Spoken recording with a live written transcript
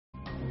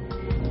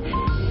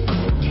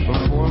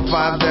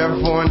5,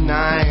 therefore 9.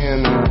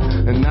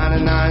 9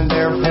 and 9,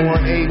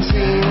 therefore 18.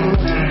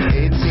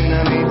 18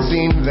 and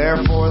 18,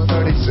 therefore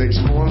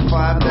 36. 4 and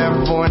 5,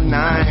 therefore 9.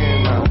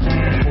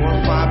 4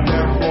 and 5,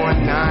 therefore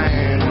 9.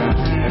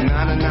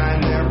 9 and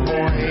 9,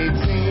 therefore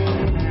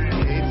 18.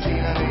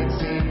 18 and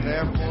 18,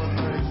 therefore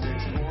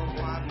 36. 4 and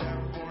 5,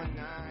 therefore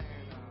 9.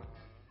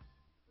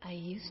 I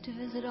used to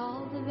visit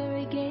all the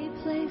very gay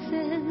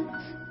places,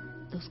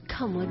 those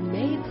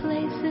come-what-may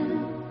places,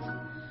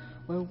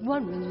 where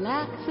one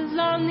relaxes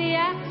on the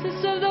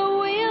axis of the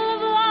wheel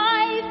of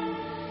life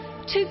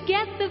to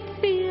get the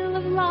feel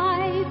of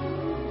life,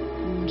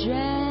 and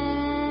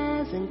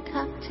jazz and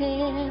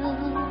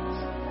cocktails.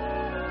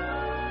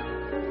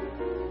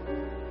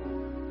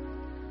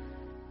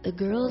 The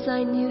girls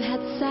I knew had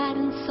sad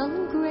and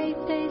sullen gray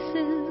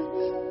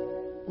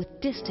faces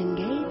with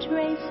disengaged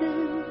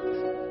races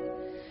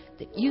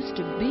that used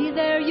to be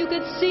there. You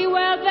could see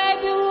where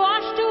they'd been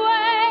washed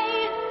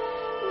away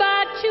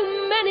by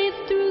too many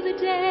through the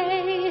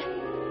day.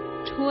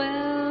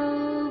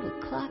 12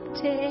 o'clock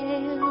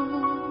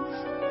tales.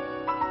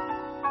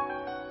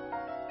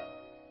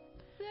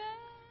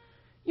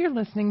 You're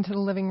listening to the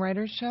Living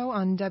Writers Show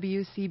on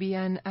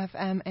WCBN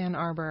FM Ann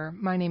Arbor.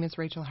 My name is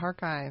Rachel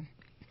Harkeye.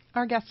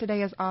 Our guest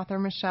today is author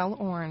Michelle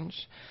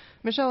Orange.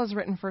 Michelle has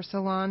written for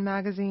Salon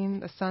Magazine,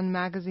 The Sun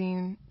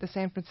Magazine, the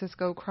San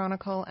Francisco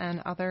Chronicle,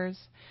 and others.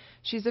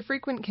 She's a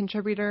frequent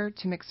contributor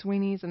to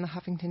McSweeney's and the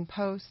Huffington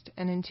Post,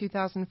 and in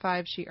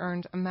 2005 she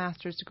earned a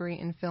master's degree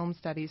in film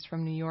studies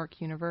from New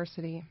York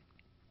University.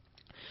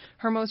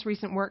 Her most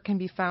recent work can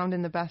be found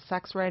in The Best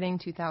Sex Writing,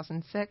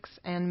 2006,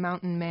 and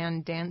Mountain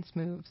Man Dance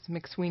Moves,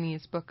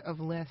 McSweeney's Book of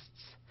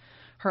Lists.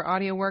 Her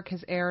audio work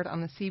has aired on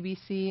the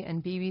CBC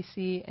and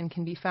BBC and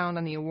can be found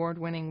on the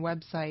award-winning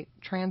website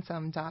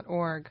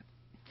transom.org.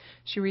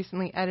 She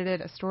recently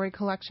edited a story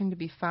collection to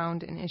be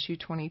found in issue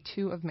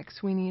 22 of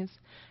McSweeney's,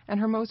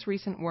 and her most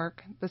recent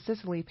work, The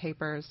Sicily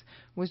Papers,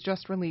 was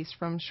just released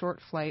from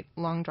Short Flight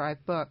Long Drive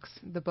Books,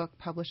 the book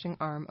publishing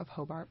arm of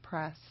Hobart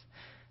Press.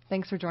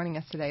 Thanks for joining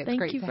us today. It's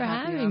great to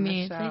have you on the show. Thank you for having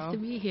me. It's nice to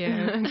be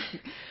here.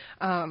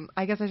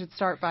 I guess I should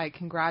start by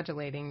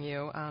congratulating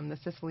you. The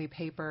Sicily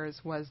Papers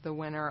was the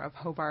winner of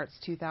Hobart's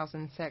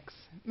 2006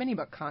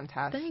 mini-book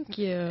contest. Thank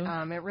you.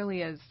 It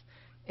really is.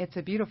 It's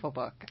a beautiful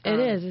book. It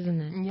is, isn't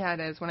it? Yeah, it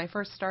is. When I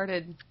first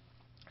started,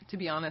 to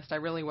be honest, I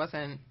really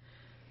wasn't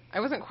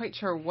quite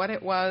sure what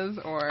it was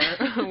or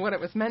what it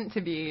was meant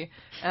to be.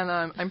 And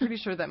I'm pretty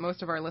sure that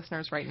most of our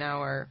listeners right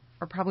now are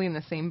probably in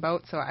the same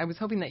boat. So I was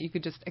hoping that you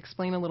could just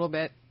explain a little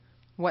bit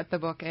what the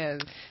book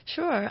is.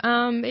 Sure.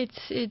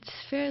 It's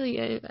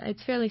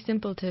fairly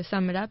simple to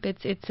sum it up.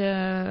 It's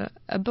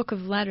a book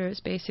of letters,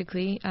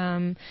 basically,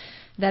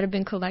 that have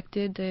been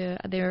collected.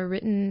 They were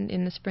written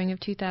in the spring of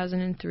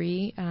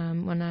 2003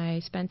 when I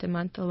spent a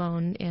month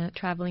alone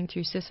traveling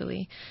through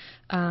Sicily.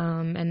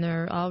 And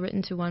they're all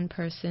written to one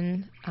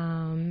person,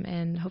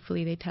 and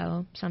hopefully they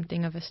tell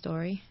something of a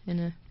story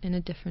in a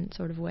different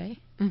sort of way.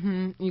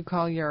 Mm-hmm. You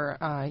call your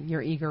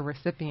eager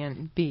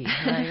recipient B,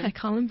 right? I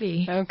call him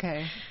B.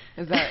 Okay.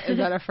 Is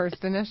that a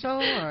first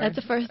initial? Or? That's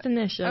a first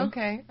initial.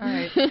 Okay. All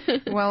right.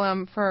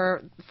 Well,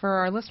 for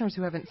our listeners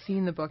who haven't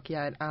seen the book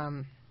yet,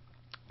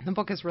 the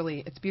book is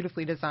it's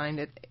beautifully designed.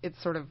 It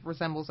sort of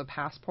resembles a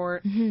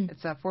passport. Mm-hmm.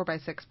 It's a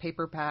 4x6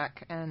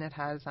 paperback, and it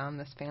has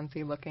this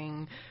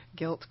fancy-looking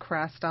gilt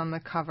crest on the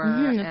cover.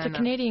 Mm-hmm. It's a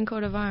Canadian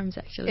coat of arms,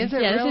 actually. Is it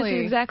really? This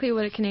is exactly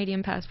what a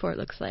Canadian passport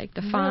looks like.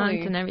 The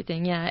font and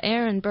everything. Yeah,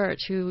 Aaron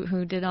Birch,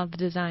 who did all the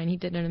design, he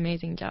did an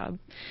amazing job.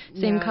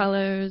 Same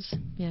colors.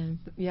 Yeah.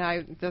 Yeah,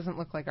 it doesn't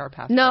look like our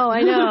passport. No,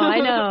 I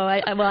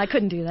know. I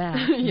couldn't do that.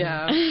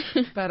 Yeah,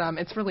 but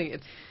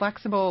it's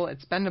flexible,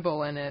 it's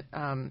bendable, and it.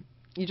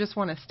 You just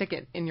want to stick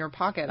it in your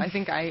pocket. I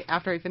think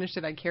after I finished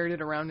it, I carried it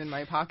around in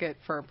my pocket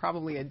for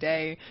probably a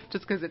day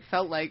just because it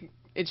felt like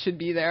it should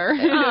be there.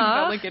 It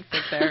felt like it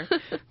fit there.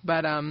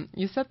 But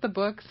you set the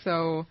book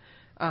so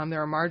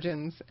there are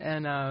margins,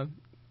 and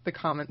the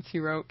comments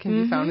you wrote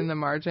can be found in the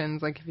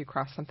margins. Like if you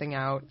cross something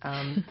out,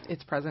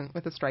 it's present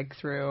with a strike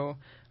through.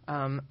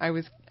 I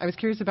was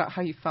curious about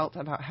how you felt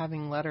about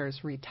having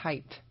letters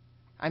retyped.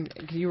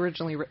 You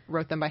originally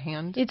wrote them by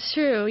hand? It's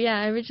true, yeah.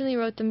 I originally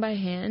wrote them by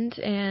hand,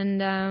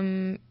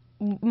 and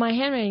my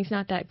handwriting's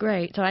not that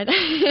great, so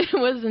it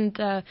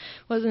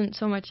wasn't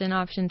so much an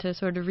option to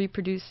sort of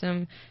reproduce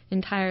them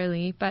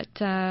entirely. But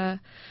I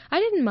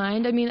didn't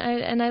mind. I mean,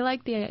 I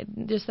like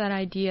just that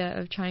idea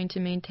of trying to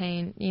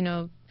maintain,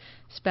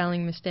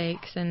 spelling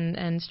mistakes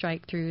and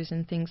strike throughs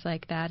and things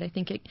like that. I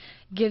think it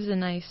gives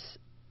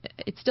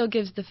it still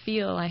gives the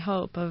feel, I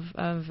hope, of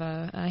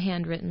a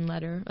handwritten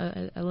letter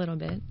a little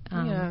bit.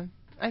 Yeah,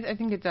 I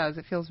think it does.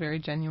 It feels very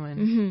genuine.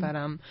 Mm-hmm. But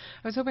I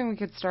was hoping we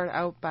could start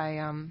out by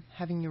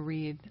having you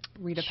read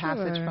a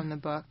passage from the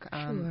book.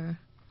 Sure.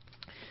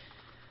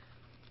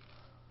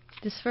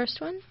 This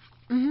first one?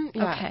 Mm-hmm.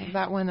 Yeah, okay.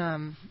 That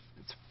one,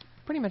 it's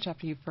pretty much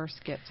after you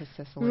first get to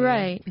Sicily.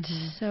 Right.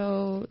 Mm-hmm.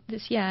 So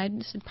this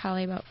is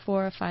probably about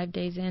 4 or 5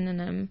 days in,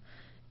 and I'm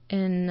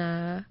in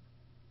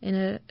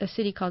in a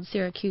city called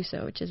Syracuse,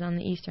 which is on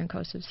the eastern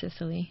coast of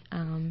Sicily.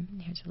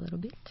 Here's a little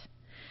bit.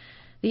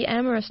 The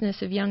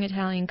amorousness of young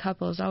Italian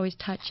couples always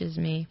touches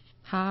me.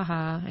 Ha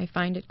ha, I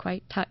find it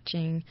quite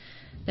touching.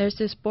 There's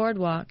this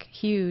boardwalk,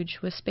 huge,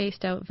 with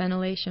spaced-out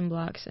ventilation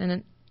blocks,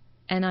 and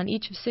on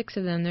each of 6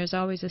 of them there's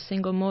always a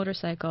single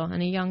motorcycle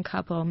and a young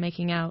couple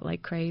making out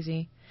like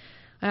crazy.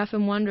 I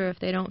often wonder if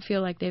they don't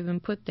feel like they've been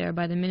put there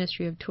by the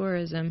Ministry of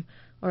Tourism,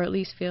 or at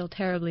least feel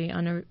terribly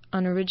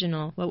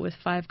unoriginal, what with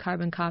 5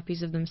 carbon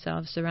copies of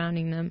themselves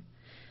surrounding them.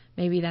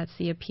 Maybe that's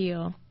the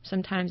appeal.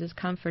 Sometimes it's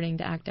comforting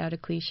to act out a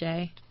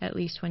cliché, at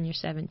least when you're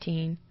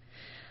 17.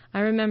 I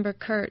remember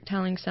Kurt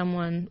telling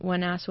someone,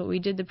 when asked what we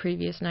did the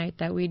previous night,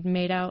 that we'd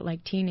made out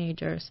like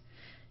teenagers.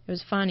 It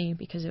was funny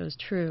because it was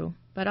true,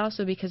 but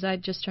also because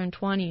I'd just turned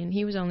 20 and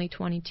he was only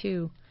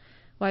 22.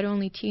 Why do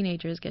only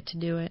teenagers get to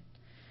do it?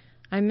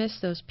 I miss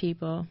those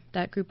people,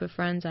 that group of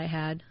friends I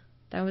had.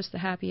 That was the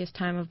happiest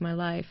time of my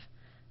life.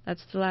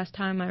 That's the last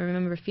time I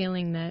remember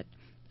feeling that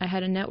I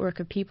had a network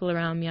of people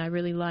around me I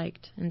really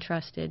liked and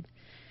trusted.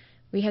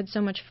 We had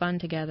so much fun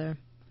together.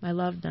 I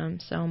loved them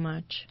so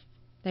much.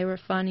 They were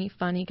funny,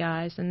 funny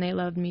guys, and they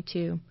loved me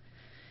too.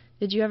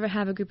 Did you ever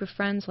have a group of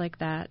friends like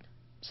that?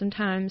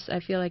 Sometimes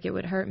I feel like it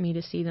would hurt me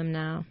to see them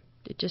now.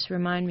 It just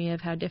reminds me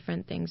of how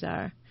different things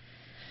are.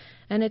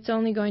 And it's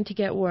only going to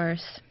get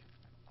worse.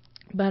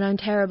 But I'm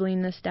terribly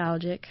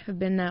nostalgic. I've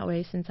been that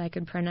way since I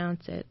could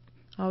pronounce it.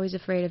 Always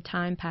afraid of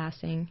time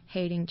passing,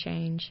 hating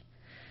change.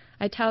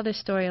 I tell this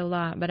story a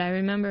lot, but I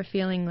remember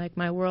feeling like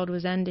my world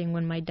was ending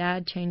when my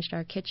dad changed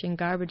our kitchen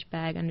garbage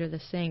bag under the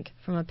sink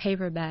from a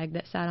paper bag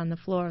that sat on the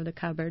floor of the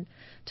cupboard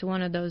to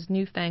one of those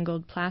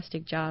newfangled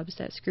plastic jobs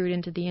that screwed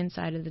into the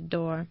inside of the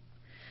door.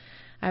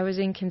 I was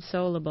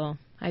inconsolable.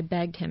 I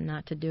begged him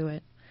not to do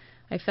it.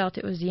 I felt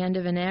it was the end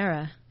of an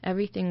era.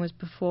 Everything was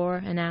before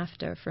and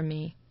after for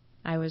me.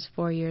 I was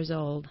 4 years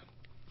old.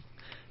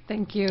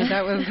 Thank you.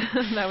 That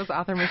was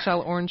author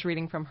Michelle Orange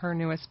reading from her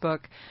newest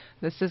book,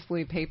 The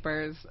Sicily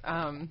Papers.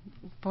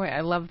 Boy,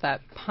 I love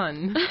that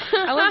pun.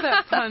 I love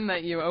that pun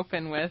that you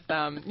open with.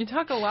 You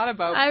talk a lot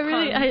about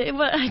puns.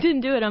 I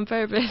didn't do it on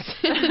purpose.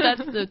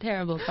 That's the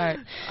terrible part.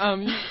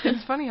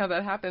 It's funny how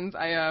that happens.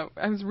 I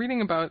was reading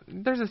about,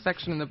 there's a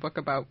section in the book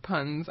about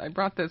puns. I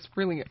brought this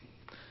really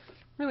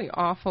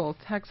awful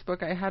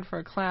textbook I had for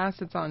a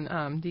class. It's on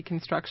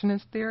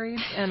deconstructionist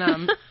theories,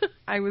 and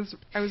I was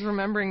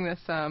remembering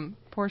this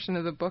portion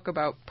of the book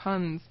about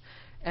puns,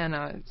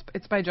 and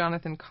it's by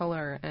Jonathan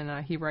Culler,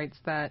 and he writes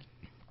that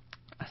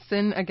a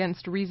sin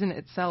against reason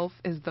itself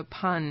is the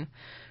pun,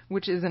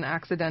 which is an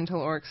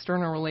accidental or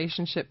external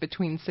relationship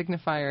between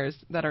signifiers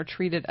that are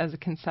treated as a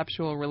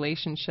conceptual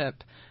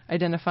relationship,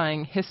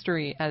 identifying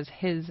history as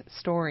his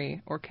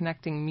story or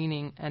connecting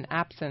meaning and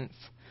absence.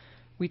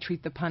 We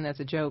treat the pun as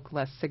a joke,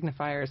 lest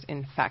signifiers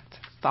infect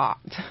thought.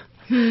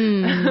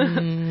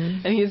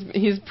 And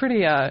he's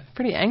pretty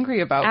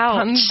angry about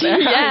puns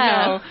there.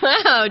 Yeah.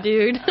 Wow,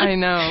 dude. I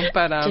know,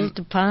 but just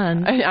a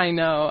pun. I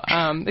know.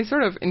 They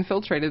sort of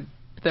infiltrated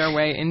their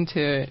way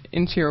into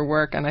your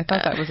work, and I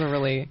thought that was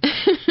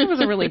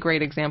a really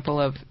great example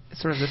of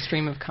sort of the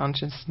stream of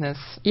consciousness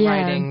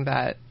writing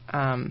that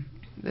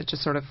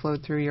just sort of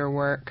flowed through your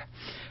work.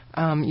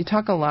 You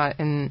talk a lot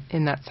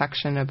in that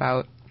section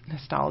about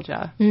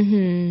nostalgia.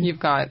 Mm-hmm. You've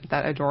got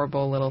that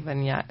adorable little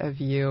vignette of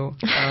you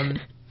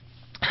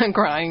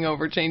crying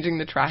over changing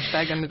the trash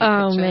bag under the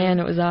kitchen. Oh man,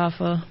 it was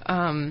awful.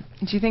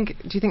 Do you think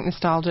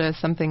nostalgia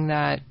is something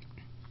that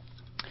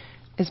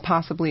is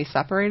possibly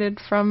separated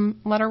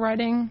from letter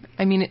writing?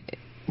 I mean,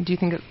 do you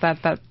think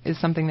that is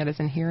something that is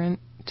inherent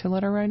to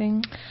letter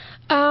writing?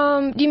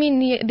 Do you mean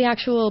the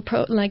actual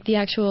the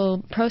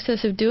actual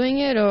process of doing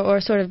it,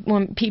 or sort of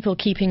people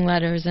keeping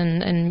letters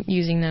and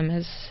using them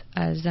as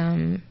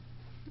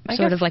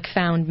sort of like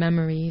found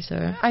memories?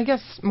 Or I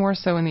guess more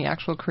so in the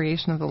actual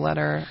creation of the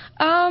letter.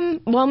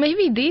 Well,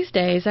 maybe these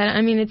days.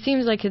 I mean, it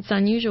seems like it's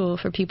unusual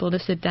for people to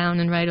sit down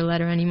and write a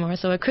letter anymore.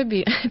 So it could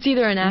be, it's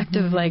either an act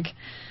of like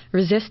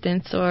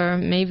resistance or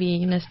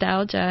maybe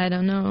nostalgia. I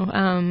don't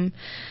know.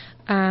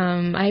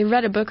 I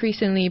read a book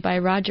recently by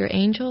Roger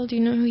Angell. Do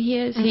you know who he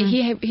is?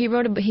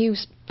 Mm-hmm. He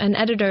was an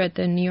editor at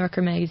the New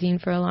Yorker magazine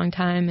for a long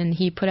time, and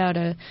he put out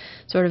a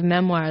sort of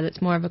memoir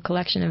that's more of a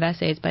collection of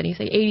essays. But he's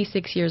like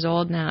 86 years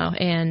old now,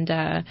 and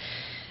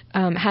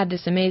had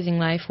this amazing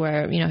life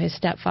where, you know, his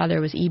stepfather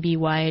was E.B.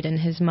 White and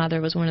his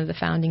mother was one of the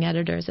founding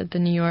editors at the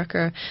New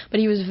Yorker. But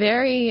he was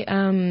very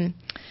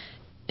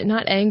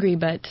not angry,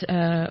 but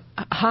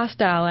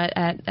hostile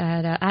at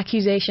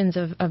accusations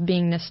of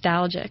being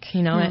nostalgic,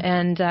 you know,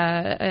 and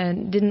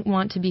didn't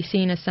want to be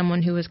seen as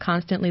someone who was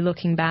constantly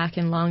looking back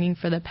and longing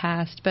for the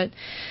past. But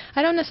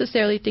I don't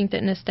necessarily think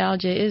that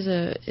nostalgia is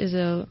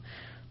a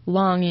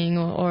longing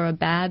or a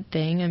bad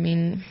thing. I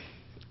mean,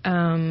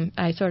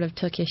 I sort of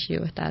took issue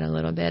with that a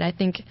little bit. I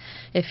think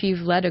if you've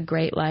led a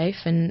great life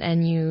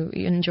and you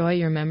enjoy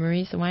your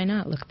memories, why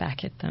not look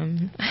back at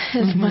them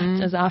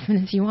as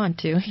often as you want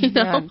to? You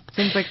know? Yeah, it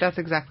seems like that's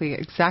exactly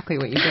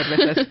what you did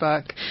with this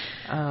book.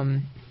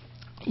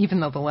 even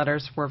though the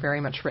letters were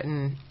very much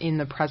written in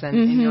the present,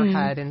 in your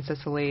head in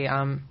Sicily,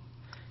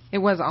 it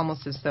was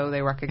almost as though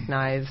they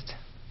recognized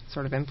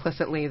sort of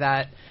implicitly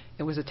that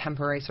it was a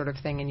temporary sort of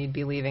thing and you'd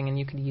be leaving and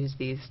you could use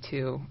these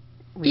to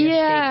re-escape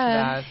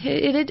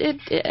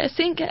to that. I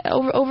think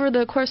over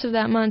the course of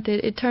that month,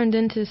 it turned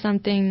into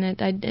something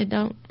that I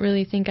don't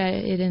really think I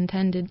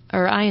intended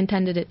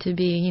it to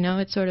be. You know,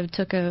 it sort of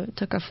took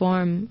a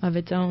form of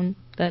its own.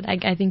 That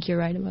I think you're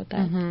right about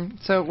that. Mm-hmm.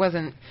 So it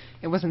wasn't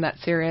that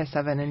serious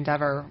of an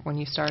endeavor when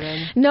you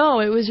started? No,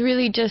 it was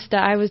really just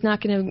I was not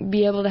going to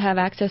be able to have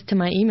access to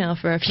my email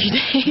for a few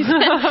days,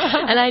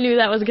 and I knew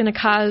that was going to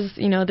cause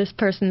this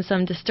person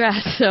some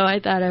distress. So I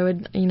thought I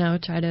would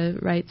try to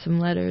write some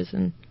letters,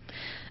 and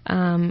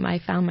I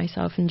found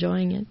myself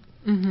enjoying it.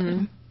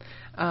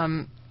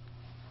 Mm-hmm.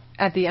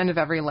 At the end of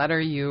every letter,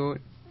 you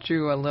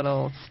drew a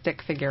little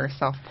stick figure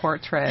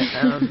self-portrait.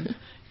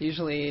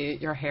 Usually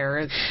your hair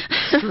is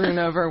strewn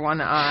over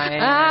one eye,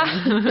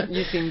 and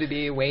you seem to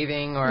be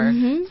waving, or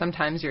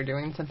sometimes you're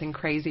doing something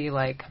crazy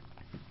like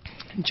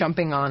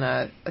jumping on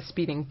a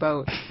speeding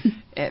boat.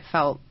 It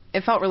felt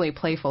really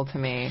playful to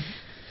me.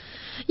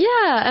 Yeah,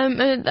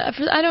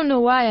 I don't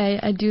know why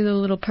I do the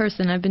little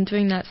person. I've been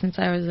doing that since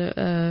I was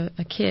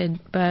a kid,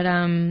 but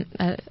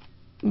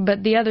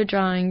the other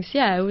drawings,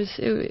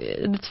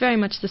 it's very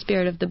much the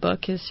spirit of the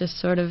book. Is just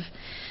sort of.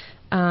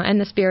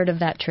 And the spirit of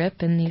that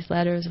trip and these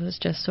letters was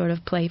just sort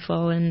of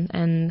playful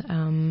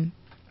and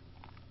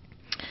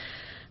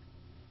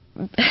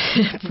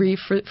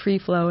free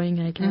flowing,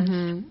 I guess.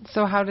 Mm-hmm.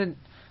 So how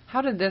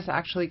did this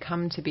actually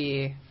come to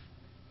be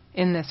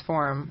in this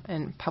form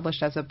and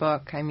published as a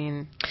book? I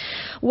mean,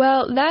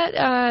 well,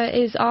 that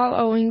is all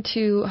owing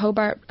to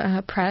Hobart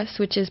Press,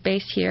 which is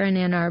based here in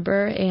Ann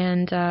Arbor,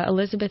 and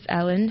Elizabeth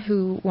Ellen,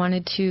 who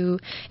wanted to.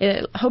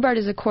 Hobart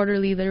is a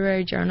quarterly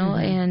literary journal,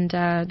 and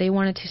they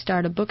wanted to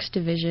start a books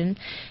division.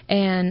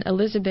 And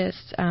Elizabeth,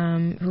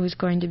 who was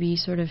going to be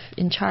sort of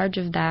in charge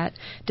of that,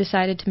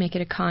 decided to make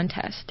it a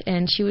contest.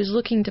 And she was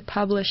looking to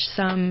publish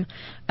some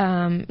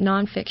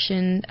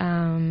nonfiction,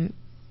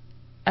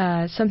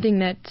 something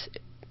that.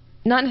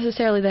 Not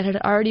necessarily that had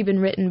already been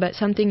written, but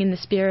something in the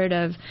spirit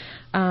of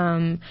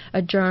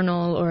a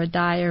journal or a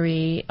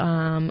diary,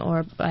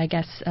 or I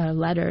guess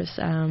letters.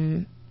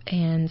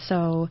 And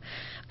so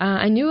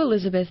I knew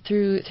Elizabeth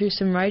through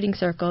some writing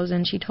circles,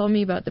 and she told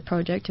me about the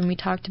project, and we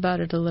talked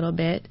about it a little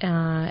bit.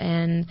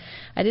 And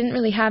I didn't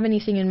really have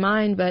anything in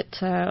mind,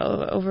 but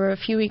over a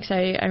few weeks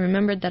I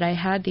remembered that I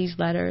had these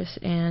letters,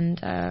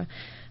 and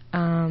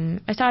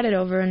I thought it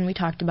over, and we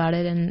talked about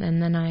it, and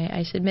then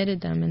I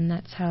submitted them, and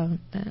that's how...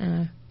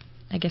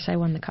 I guess I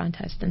won the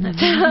contest, and that's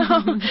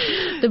how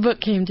the book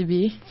came to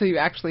be. So you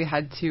actually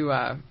had to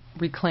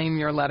reclaim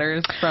your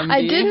letters from I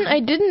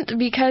didn't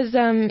because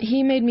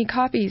he made me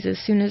copies as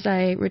soon as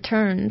I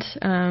returned.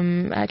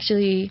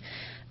 Actually,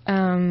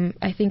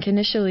 I think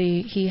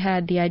initially he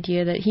had the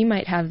idea that he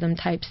might have them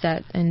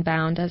typeset and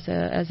bound as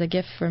a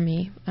gift for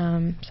me.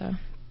 So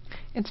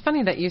it's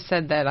funny that you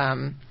said that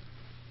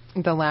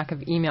the lack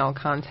of email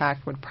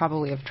contact would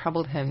probably have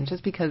troubled him,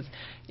 just because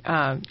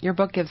your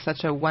book gives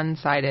such a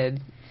one-sided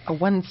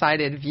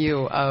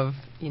view of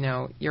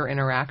your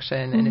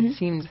interaction, and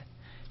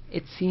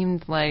it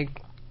seemed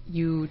like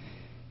you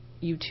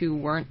two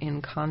weren't in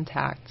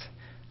contact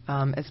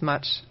as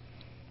much,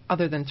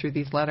 other than through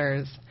these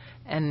letters.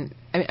 And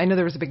I know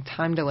there was a big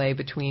time delay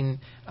between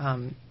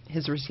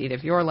his receipt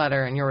of your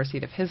letter and your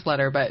receipt of his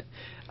letter, but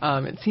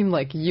it seemed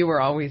like you were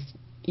always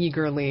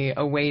eagerly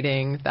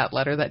awaiting that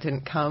letter that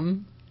didn't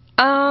come.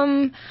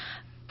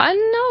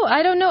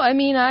 I don't know. I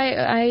mean,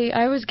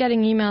 I was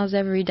getting emails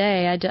every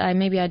day.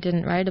 Maybe I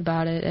didn't write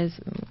about it, as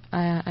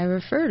I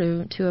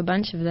refer to a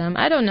bunch of them.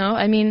 I don't know.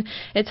 I mean,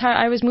 it's hard.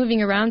 I was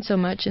moving around so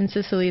much in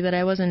Sicily that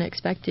I wasn't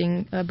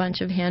expecting a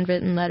bunch of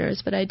handwritten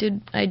letters, but I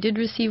did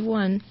receive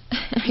one,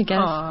 I guess.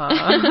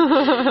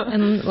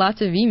 And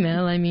lots of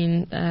email. I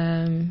mean,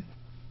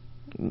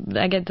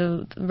 I get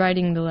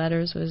writing the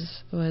letters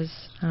was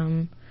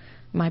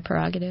my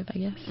prerogative, I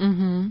guess.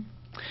 Mm-hmm.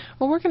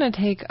 Well, we're going to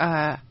take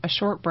a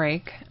short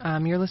break.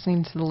 You're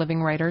listening to the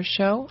Living Writers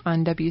Show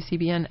on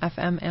WCBN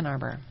FM Ann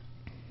Arbor.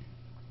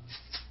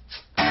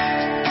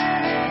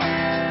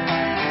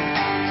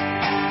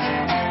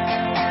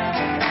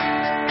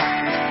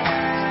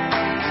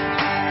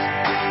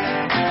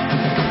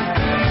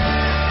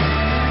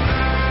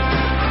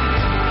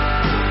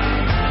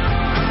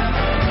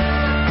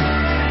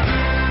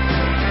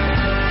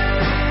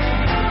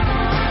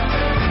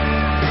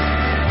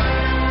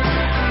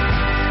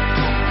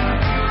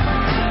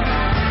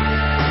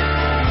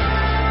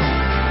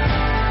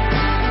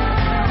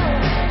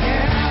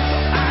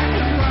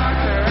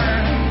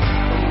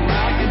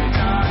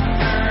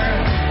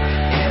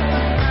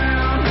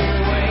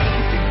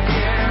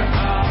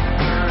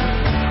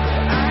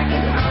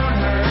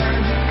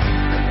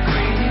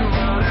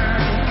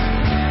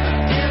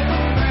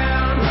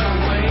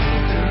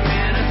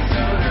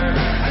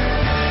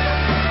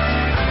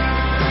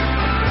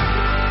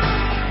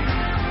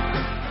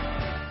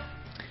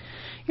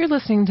 You're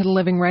listening to the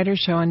Living Writers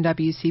Show on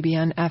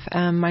WCBN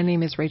FM. My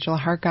name is Rachel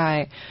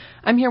Harkeye.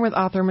 I'm here with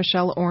author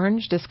Michelle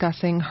Orange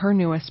discussing her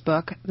newest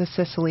book, The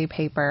Sicily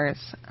Papers.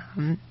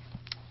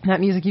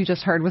 That music you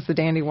just heard was the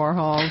Dandy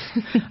Warhols.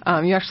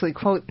 You actually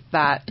quote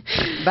that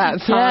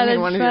song in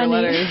one of your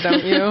letters,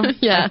 don't you?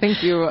 Yeah, I think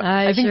sure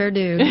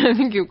do. I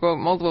think you quote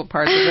multiple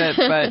parts of it,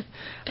 but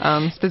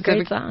specific.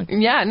 Great song.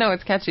 Yeah, no,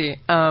 it's catchy.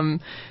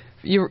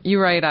 You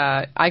write,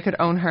 I could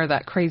own her,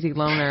 that crazy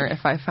loner,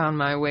 if I found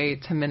my way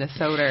to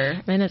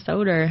Minnesota.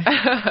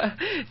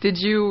 Did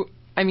you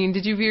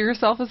view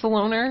yourself as a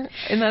loner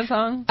in that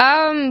song?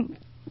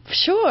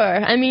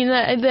 Sure. I mean,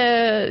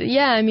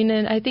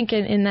 I think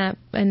in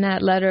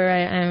that letter,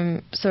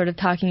 I'm sort of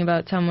talking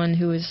about someone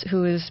who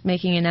was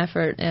making an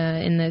effort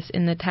in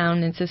the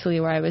town in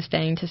Sicily where I was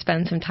staying to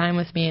spend some time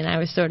with me, and I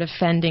was sort of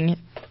fending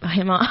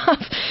him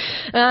off.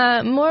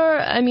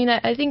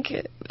 I think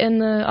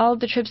in all of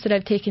the trips that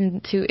I've taken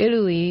to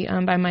Italy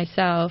by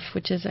myself,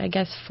 which is I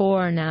guess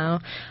 4 now,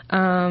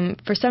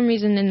 for some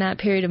reason in that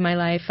period of my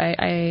life,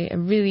 I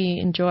really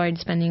enjoyed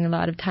spending a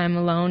lot of time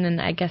alone,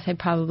 and I guess I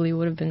probably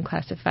would have been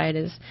classified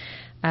as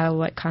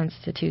what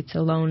constitutes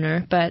a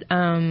loner. But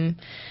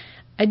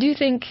I do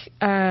think,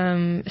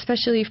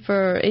 especially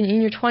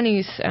in your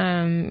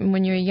 20s,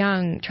 when you're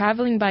young,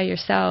 traveling by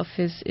yourself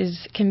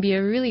can be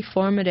a really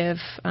formative,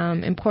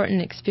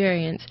 important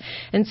experience.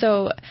 And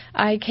so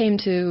I came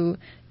to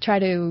try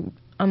to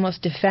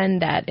almost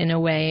defend that in a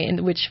way,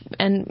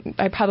 and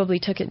I probably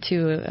took it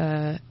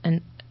to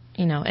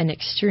an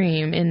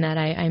extreme in that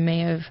I may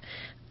have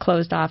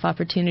closed off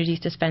opportunities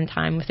to spend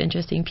time with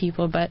interesting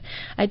people, but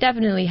I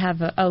definitely have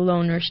a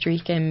loner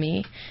streak in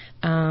me,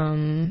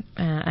 and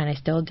I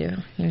still do,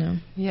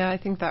 Yeah, I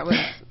think that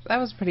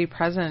was pretty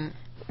present.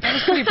 That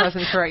was pretty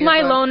present throughout your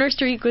My book. loner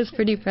streak was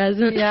pretty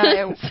present. Yeah,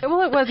 it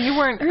was. You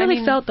weren't. I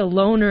really felt the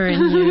loner in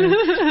you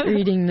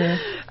reading this.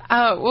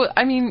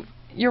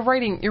 You're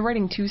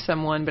writing to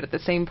someone, but at the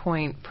same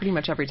point, pretty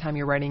much every time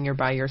you're writing, you're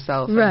by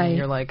yourself, right? And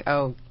you're like,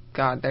 oh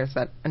God, there's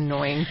that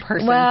annoying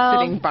person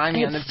sitting by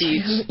me on the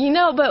beach.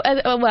 But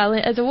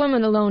as a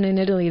woman alone in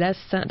Italy,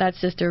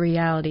 that's just a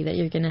reality that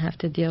you're going to have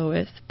to deal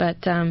with.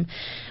 But the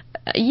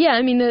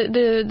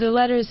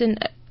letters,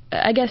 and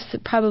I guess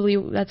probably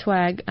that's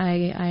why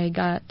I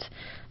got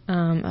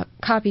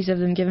copies of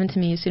them given to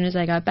me as soon as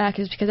I got back,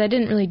 is because I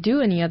didn't really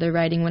do any other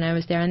writing when I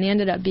was there, and they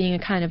ended up being a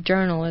kind of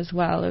journal as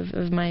well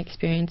of my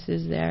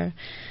experiences there,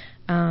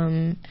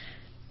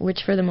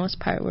 which for the most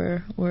part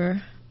were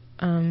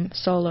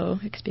solo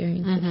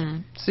experiences.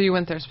 Mm-hmm. So you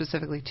went there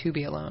specifically to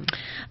be alone?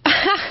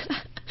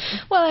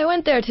 Well, I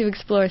went there to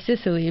explore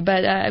Sicily,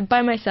 but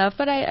by myself.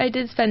 But I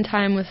did spend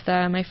time with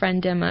my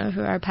friend Dima,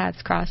 who our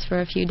paths crossed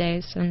for a few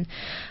days, and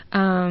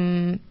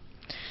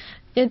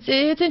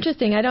it's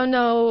interesting. I don't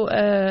know.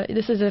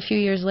 This is a few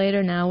years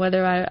later now,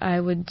 whether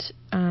I would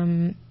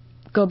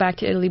go back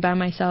to Italy by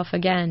myself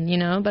again.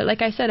 But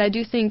like I said, I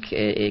do think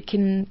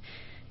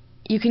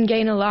you can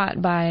gain a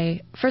lot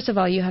by, first of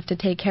all, you have to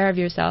take care of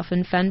yourself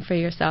and fend for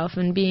yourself,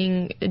 and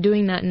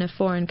doing that in a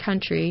foreign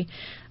country,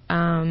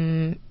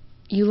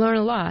 you learn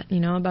a lot,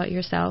 about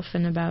yourself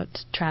and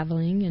about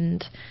traveling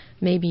and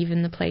maybe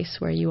even the place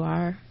where you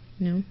are,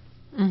 Mm-hmm.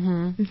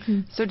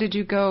 Mm-hmm. So did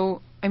you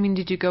go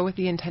with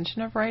the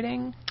intention of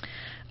writing?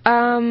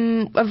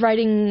 Of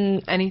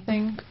writing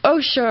anything? Oh,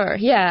 sure.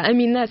 Yeah.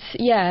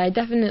 I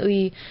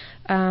definitely,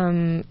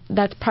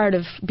 that's part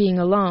of being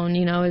alone,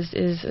 is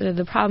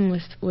the problem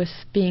with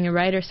being a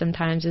writer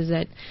sometimes is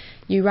that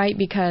you write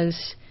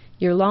because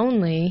you're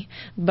lonely,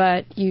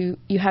 but you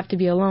have to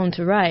be alone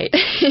to write.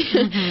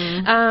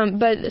 Mm-hmm.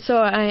 But so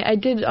I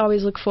did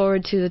always look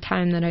forward to the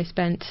time that I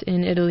spent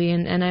in Italy,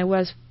 and I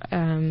was,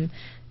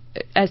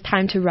 as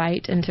time to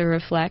write and to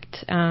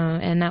reflect,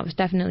 and that was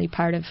definitely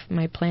part of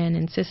my plan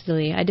in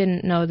Sicily. I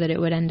didn't know that it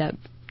would end up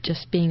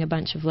just being a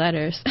bunch of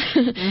letters.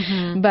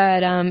 Mm-hmm. But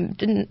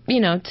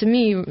to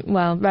me,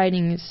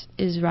 writing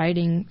is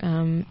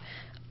writing.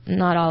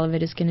 Not all of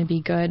it is going to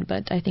be good,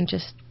 but I think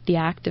just the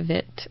act of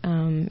it,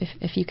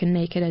 if you can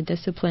make it a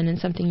discipline and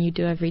something you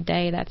do every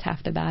day, that's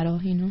half the battle,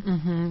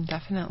 Mm-hmm,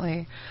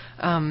 definitely.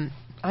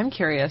 I'm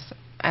curious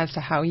as to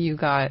how you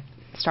got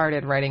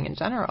started writing in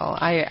general.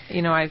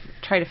 I've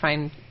tried to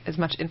find as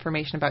much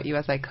information about you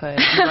as I could.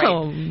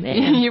 Oh,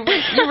 man. You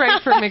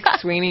write for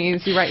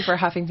McSweeney's, you write for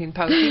Huffington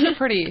Post. These are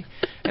pretty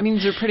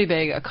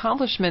big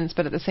accomplishments,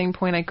 but at the same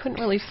point, I couldn't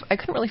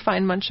really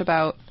find much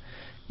about,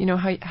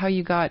 how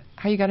you got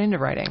into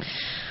writing.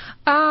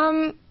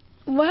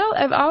 Well,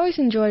 I've always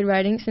enjoyed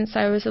writing since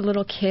I was a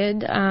little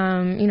kid.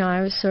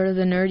 I was sort of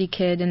the nerdy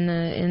kid in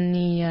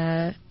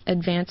the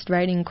advanced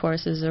writing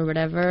courses or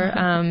whatever.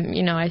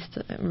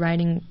 Mm-hmm.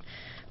 Writing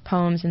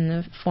poems in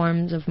the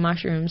forms of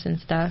mushrooms and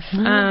stuff.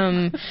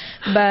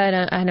 But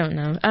I don't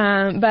know.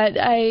 But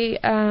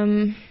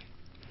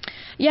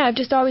I've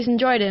just always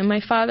enjoyed it. And my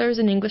father is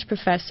an English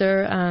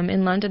professor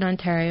in London,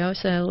 Ontario.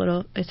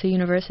 It's a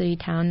university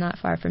town not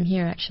far from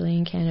here, actually,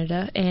 in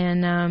Canada.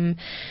 And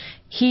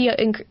he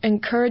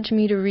encouraged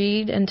me to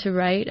read and to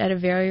write at a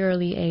very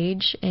early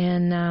age,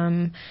 and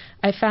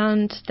I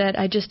found that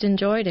I just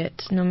enjoyed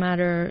it. No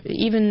matter,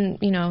 even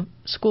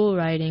school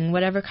writing,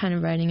 whatever kind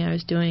of writing I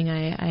was doing,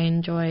 I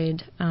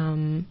enjoyed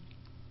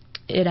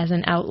it as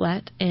an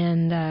outlet.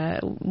 And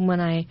when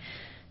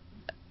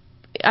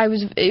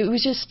it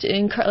was just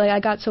I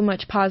got so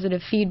much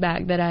positive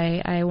feedback that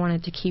I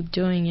wanted to keep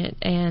doing it.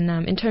 And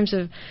in terms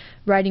of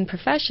writing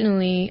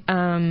professionally,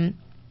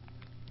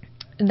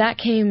 that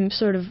came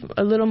sort of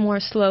a little more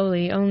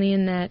slowly, only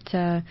in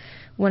that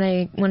when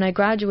I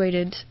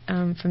graduated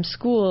from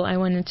school, I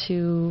went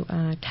into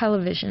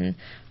television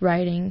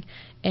writing,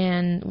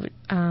 and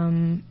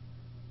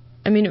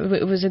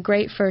it was a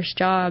great first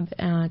job,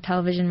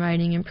 television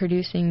writing and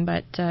producing,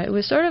 but it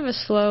was sort of a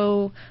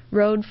slow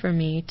road for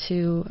me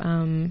to,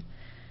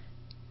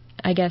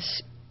 I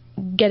guess,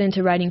 get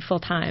into writing full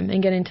time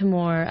and get into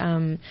more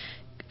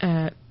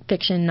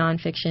fiction,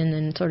 nonfiction,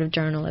 and sort of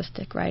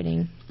journalistic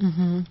writing.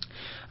 Mm-hmm.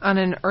 On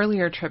an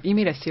earlier trip, you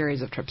made a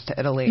series of trips to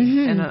Italy,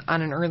 and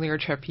on an earlier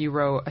trip, you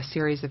wrote a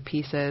series of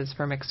pieces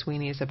for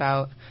McSweeney's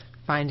about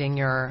finding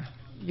your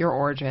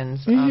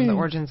origins, the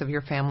origins of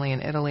your family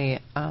in Italy.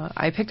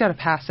 I picked out a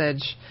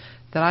passage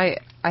that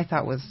I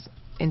thought was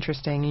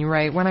interesting. You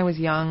write, "When I was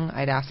young,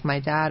 I'd ask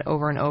my dad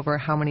over and over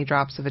how many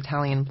drops of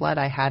Italian blood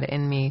I had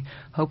in me,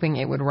 hoping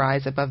it would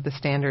rise above the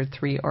standard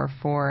 3 or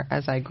 4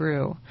 as I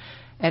grew.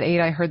 At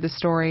 8, I heard the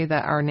story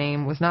that our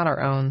name was not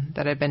our own,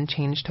 that it had been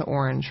changed to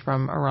Orange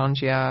from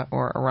Orangia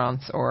or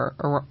Orance or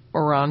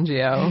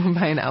Orangio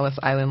by an Ellis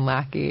Island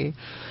lackey."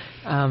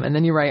 And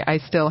then you write, "I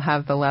still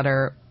have the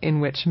letter in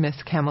which Miss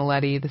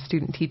Camilletti, the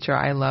student teacher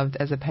I loved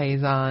as a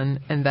paysan,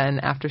 and then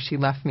after she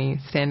left me,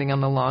 standing on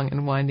the long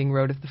and winding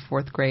road of the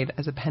 4th grade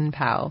as a pen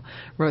pal,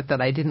 wrote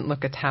that I didn't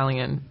look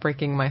Italian,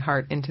 breaking my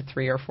heart into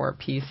 3 or 4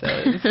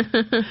 pieces."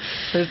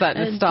 There's that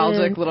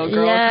nostalgic little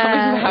girl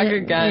coming back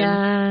again.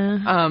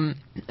 Yeah.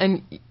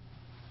 And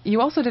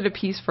you also did a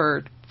piece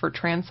for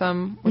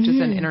Transom, which is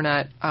an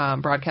internet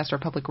broadcaster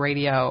of public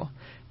radio,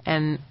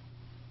 and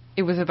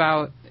it was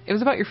about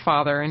your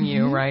father and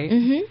you, right?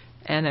 Mm-hmm.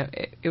 And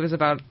it was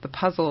about the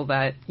puzzle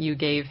that you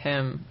gave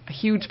him, a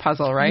huge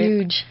puzzle, right?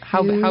 Huge.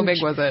 How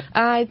big was it?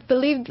 I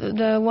believe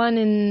the one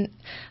in,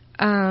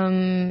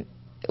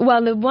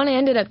 the one I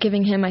ended up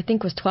giving him, I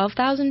think, was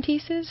 12,000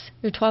 pieces,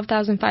 or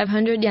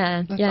 12,500.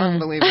 Yeah, That's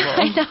unbelievable.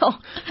 I know.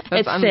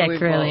 That's it's sick,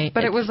 really.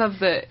 But it was of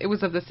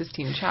the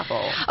Sistine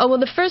Chapel. Oh well,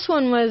 the first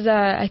one was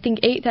I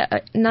think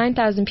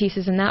 9,000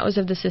 pieces, and that was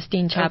of the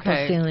Sistine Chapel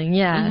ceiling.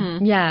 Yeah,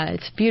 yeah,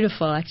 it's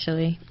beautiful,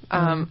 actually.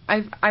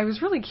 I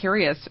was really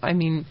curious. I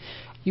mean,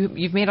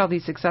 you've made all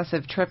these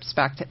successive trips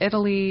back to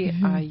Italy.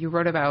 You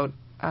wrote about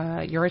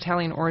your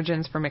Italian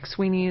origins for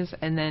McSweeney's,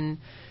 and then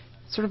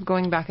sort of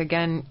going back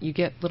again, you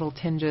get little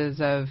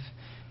tinges of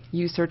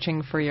you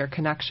searching for your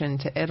connection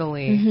to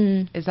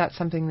Italy. Is that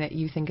something that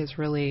you think has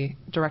really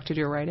directed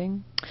your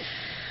writing?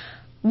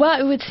 Well,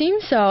 it would seem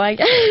so. I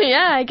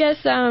guess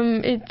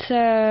it's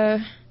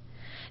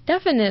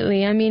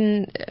definitely. I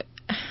mean,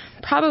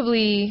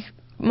 probably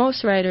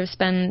most writers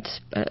spend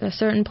a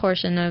certain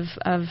portion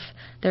of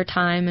their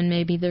time and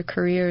maybe their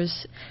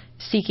careers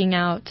seeking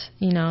out,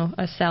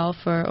 a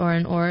self or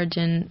an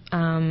origin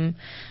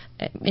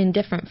in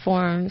different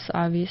forms,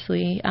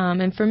 obviously.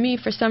 And for me,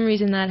 for some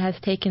reason, that has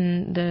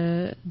taken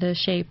the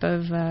shape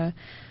of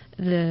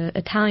the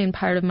Italian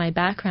part of my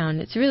background.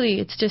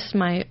 It's just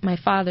my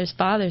father's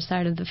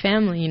side of the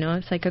family.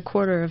 It's like a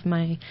quarter of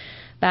my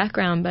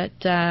background. But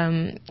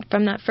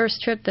from that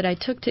first trip that I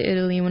took to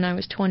Italy when I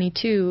was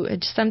 22,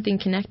 something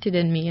connected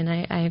in me,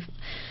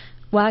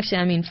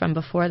 and from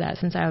before that,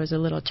 since I was a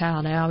little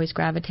child, I always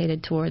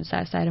gravitated towards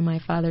that side of my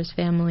father's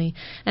family.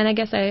 And I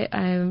guess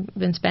I've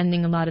been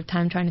spending a lot of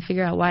time trying to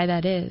figure out why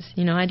that is.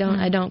 I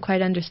don't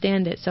quite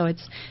understand it, so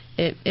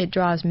it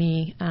draws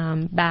me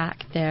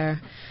back there.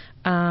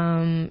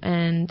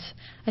 And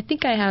I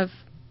think I have,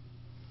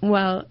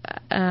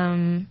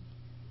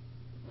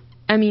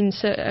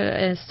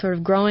 a sort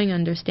of growing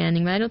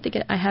understanding, but I don't think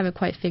I have it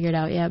quite figured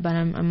out yet. But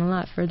I'm a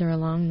lot further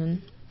along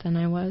than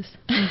I was.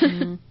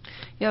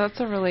 Yeah, that's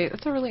a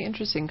really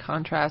interesting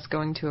contrast,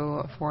 going to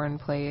a foreign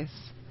place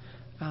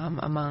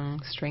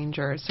among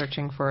strangers,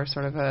 searching for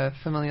sort of a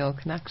familial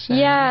connection.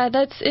 Yeah,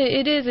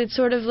 it is. It's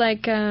sort of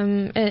like,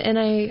 and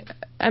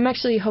I'm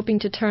actually hoping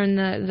to turn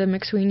the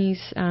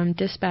McSweeney's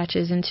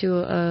dispatches into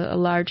a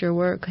larger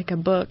work, like a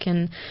book,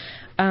 and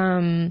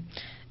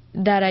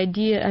that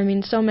idea. I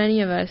mean, so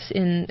many of us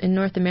in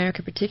North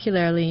America,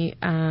 particularly,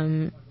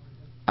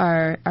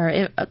 are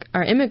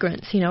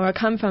immigrants, or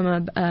come from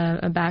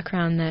a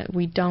background that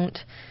we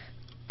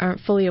aren't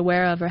fully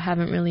aware of or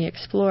haven't really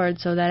explored.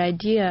 So that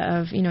idea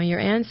of, your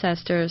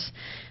ancestors,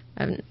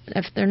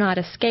 if they're not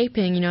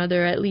escaping,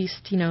 they're at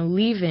least,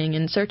 leaving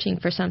and searching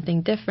for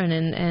something different.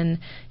 And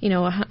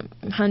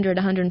 100,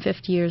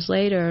 150 years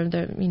later,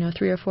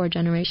 3 or 4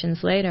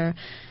 generations later,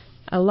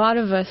 a lot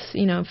of us,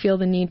 feel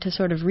the need to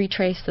sort of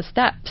retrace the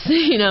steps,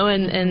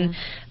 and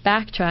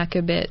backtrack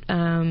a bit,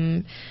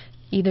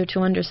 either to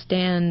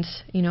understand,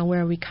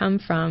 where we come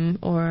from,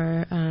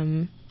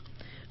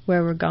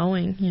 where we're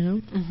going, you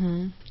know.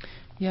 Mm-hmm.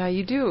 Yeah,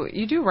 you do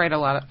write a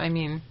lot of, I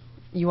mean,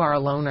 you are a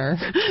loner.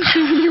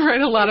 you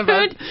write a lot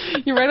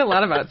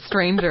about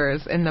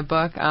strangers in the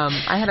book.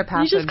 I had a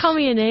passage. You just call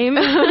me a name.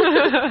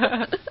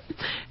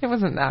 It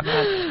wasn't that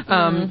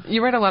bad.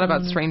 You write a lot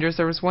about strangers.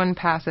 There was one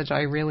passage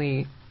I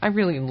really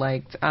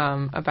liked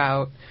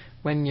about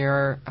when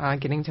you're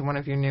getting to one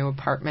of your new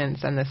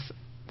apartments and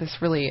this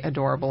really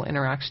adorable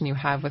interaction you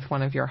have with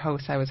one of your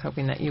hosts. I was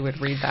hoping that you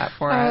would read that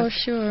for us.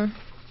 Oh,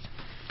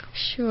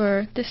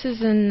 sure. This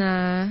is in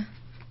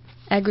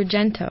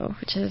Agrigento,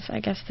 which is, I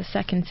guess, the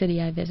second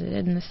city I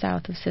visited in the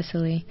south of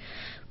Sicily.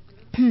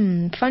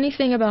 Funny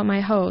thing about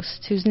my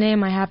host, whose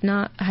name I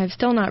have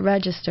still not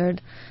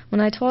registered.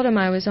 When I told him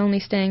I was only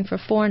staying for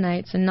 4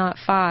 nights and not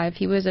 5,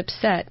 he was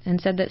upset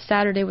and said that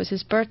Saturday was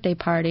his birthday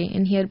party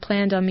and he had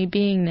planned on me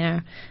being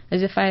there,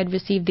 as if I had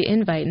received the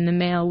invite in the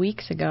mail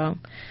weeks ago.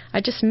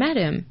 I just met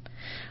him.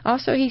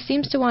 Also, he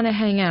seems to want to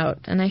hang out,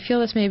 and I feel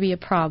this may be a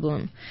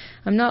problem.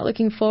 I'm not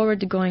looking forward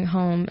to going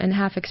home and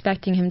half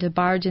expecting him to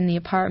barge in the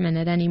apartment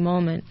at any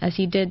moment, as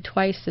he did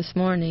twice this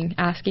morning,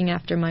 asking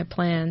after my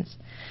plans.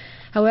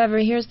 However,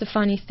 here's the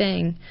funny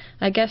thing.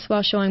 I guess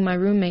while showing my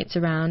roommates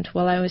around,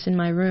 while I was in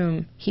my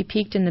room, he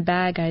peeked in the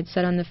bag I had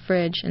set on the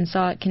fridge and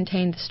saw it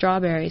contained the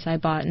strawberries I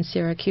bought in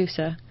Syracuse.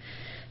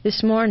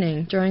 This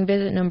morning, during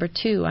visit number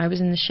 2, I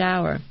was in the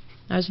shower.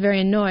 I was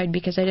very annoyed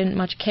because I didn't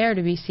much care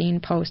to be seen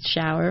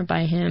post-shower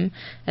by him,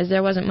 as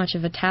there wasn't much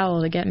of a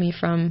towel to get me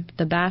from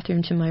the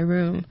bathroom to my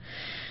room.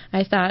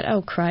 I thought,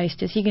 oh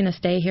Christ, is he going to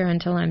stay here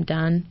until I'm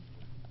done?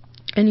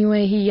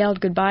 Anyway, he yelled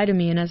goodbye to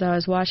me, and as I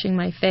was washing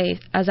my face,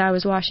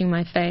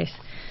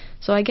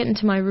 so I get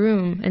into my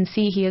room and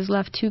see he has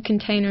left 2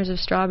 containers of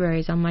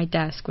strawberries on my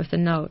desk with a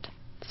note.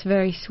 It's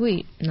very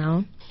sweet,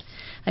 no?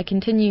 I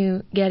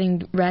continue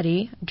getting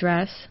ready,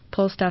 dress,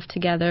 pull stuff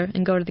together,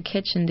 and go to the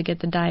kitchen to get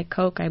the Diet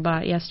Coke I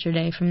bought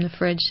yesterday from the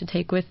fridge to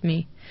take with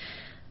me.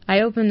 I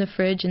open the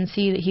fridge and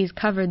see that he's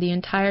covered the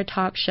entire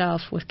top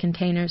shelf with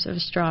containers of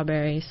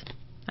strawberries.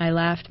 I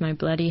laughed my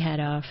bloody head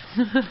off.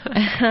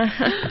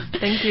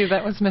 Thank you.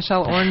 That was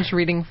Michelle Orange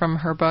reading from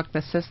her book,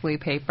 The Sicily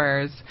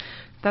Papers.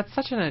 That's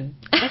such an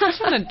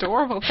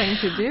adorable thing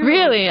to do.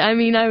 Really? I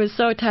mean, I was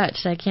so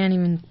touched. I can't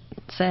even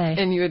say.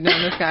 And you had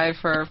known this guy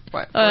for,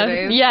 what, 4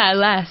 days? Yeah,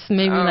 less.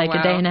 Maybe wow.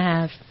 a day and a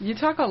half. You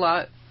talk a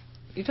lot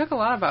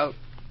about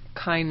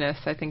kindness,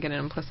 I think, in an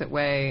implicit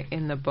way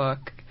in the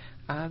book.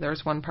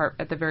 There's one part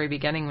at the very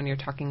beginning when you're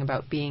talking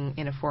about being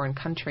in a foreign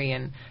country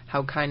and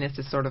how kindness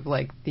is sort of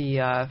like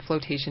the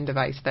flotation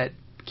device that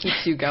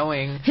keeps you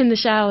going. In the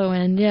shallow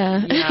end,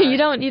 yeah. you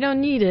don't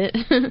need it,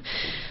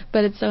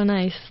 but it's so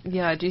nice.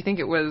 Yeah. Do you think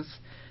it was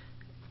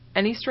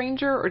any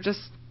stranger or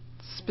just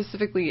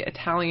specifically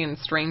Italian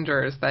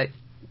strangers that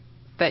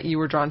you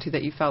were drawn to,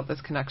 that you felt this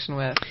connection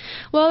with?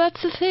 Well,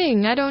 that's the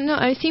thing. I don't know.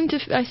 I seem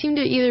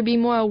to either be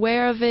more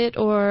aware of it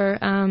or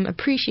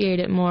appreciate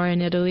it more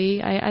in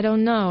Italy. I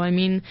don't know. I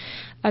mean,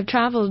 I've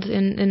traveled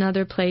in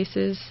other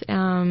places,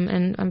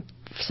 and I'm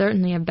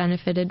certainly have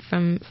benefited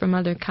from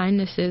other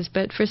kindnesses,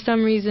 but for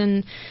some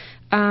reason,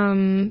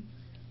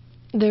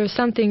 there was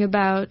something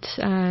about,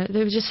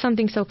 there was just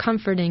something so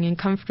comforting and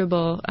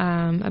comfortable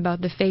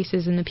about the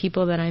faces and the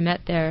people that I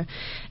met there.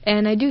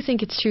 And I do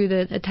think it's true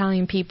that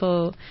Italian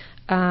people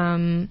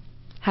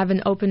have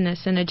an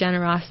openness and a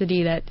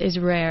generosity that is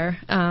rare,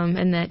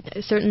 and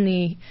that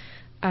certainly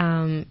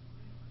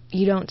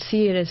you don't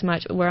see it as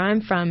much. Where I'm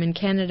from in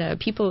Canada,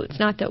 people, it's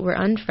not that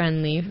we're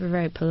unfriendly, we're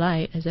very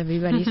polite, as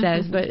everybody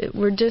says, but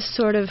we're just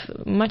sort of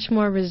much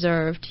more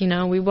reserved, you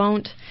know. We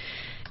won't,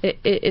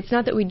 it's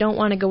not that we don't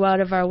want to go out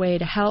of our way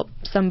to help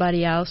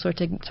somebody else or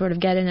to sort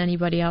of get in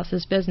anybody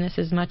else's business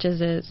as much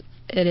as it's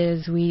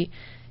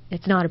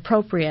not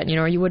appropriate, you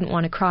know, or you wouldn't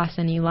want to cross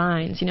any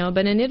lines, you know.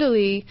 But in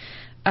Italy,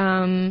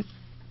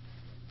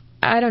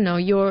 I don't know,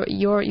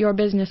 your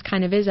business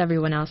kind of is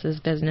everyone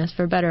else's business,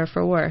 for better or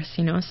for worse,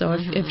 you know. So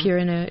if you're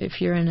in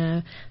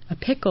a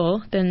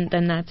pickle, then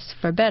that's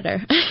for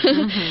better.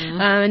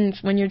 And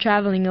when you're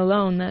traveling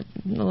alone, that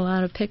a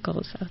lot of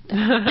pickles out there,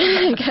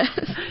 I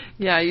guess.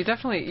 Yeah, you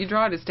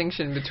draw a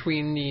distinction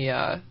between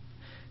the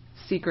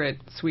secret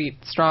sweet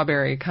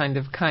strawberry kind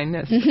of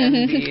kindness and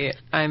the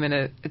I'm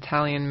an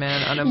Italian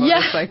man on a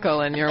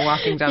motorcycle and you're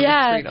walking down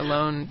the street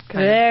alone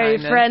kind very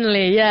of kindness.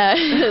 Friendly, yeah.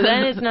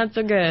 Then it's not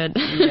so good.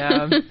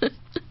 Yeah.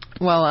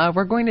 Well,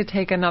 we're going to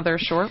take another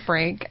short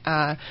break.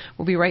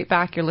 We'll be right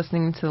back. You're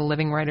listening to the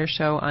Living Writers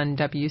Show on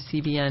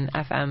WCBN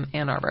FM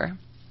Ann Arbor.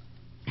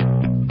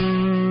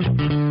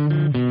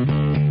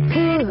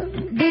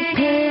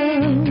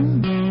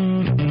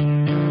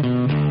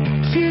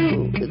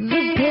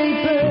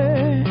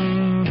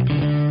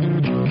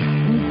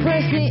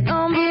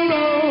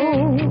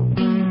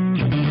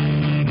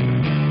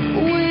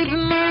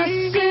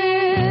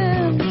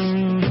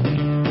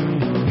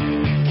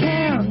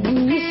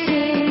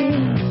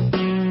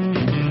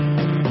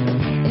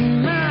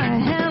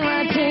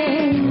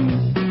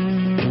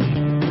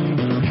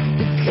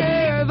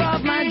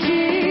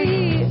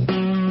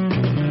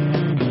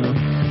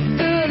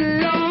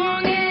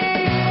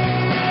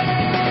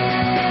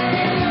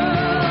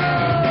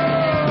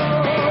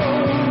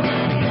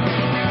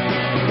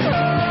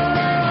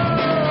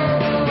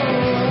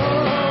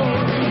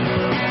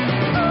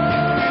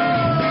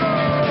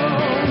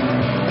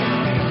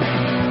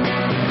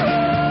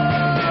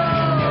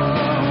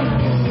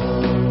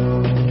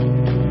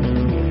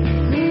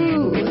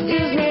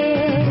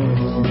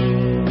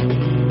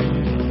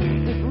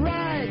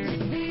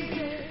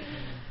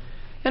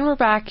 we're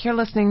back. You're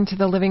listening to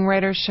the Living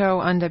Writers Show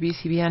on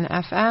WCBN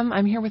FM.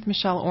 I'm here with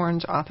Michelle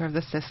Orange, author of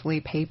the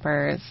Sicily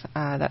Papers.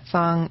 That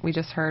song we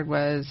just heard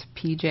was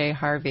P.J.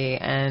 Harvey,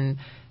 and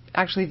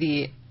actually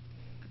the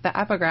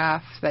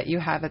epigraph that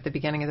you have at the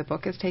beginning of the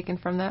book is taken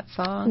from that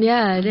song.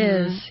 Yeah, it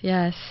is,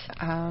 yes.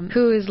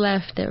 Who is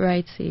left that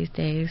writes these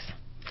days?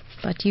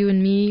 But you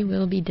and me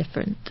will be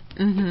different.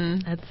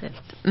 That's it.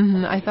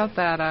 I thought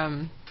that...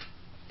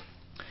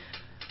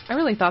 I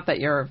really thought that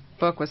your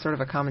book was sort of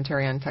a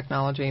commentary on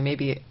technology,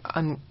 maybe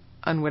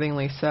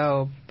unwittingly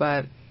so,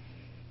 but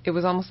it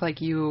was almost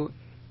like you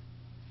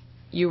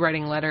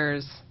writing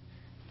letters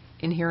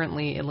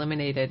inherently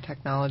eliminated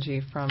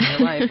technology from your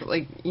life.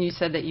 Like you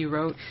said that you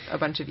wrote a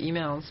bunch of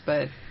emails,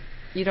 but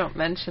you don't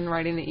mention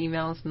writing the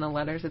emails and the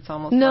letters. It's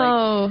almost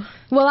No.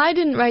 Well, I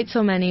didn't write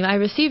so many. I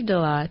received a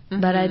lot,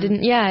 but I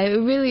didn't. Yeah, it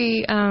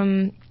really...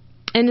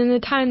 And in the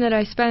time that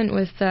I spent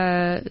with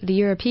the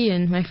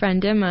European, my friend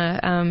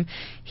Dima,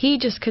 he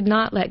just could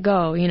not let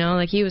go, you know,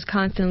 like he was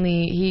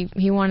constantly,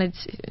 he wanted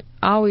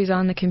always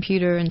on the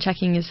computer and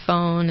checking his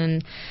phone.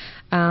 And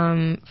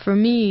for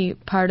me,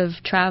 part of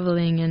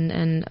traveling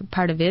and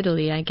part of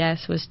Italy, I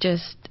guess, was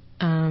just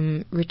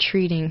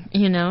retreating,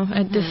 you know,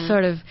 just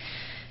sort of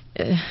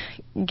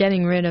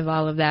getting rid of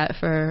all of that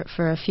for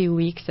a few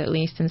weeks at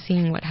least and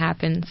seeing what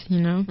happens,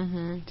 you know.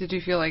 Did you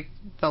feel like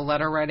the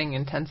letter writing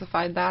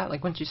intensified that?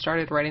 Like once you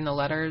started writing the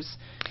letters,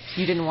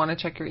 you didn't want to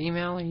check your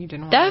email and you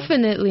didn't want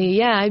Definitely,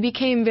 yeah. I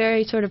became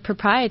very sort of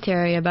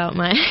proprietary about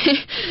my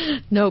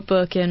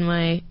notebook and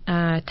my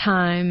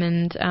time,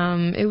 and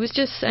it was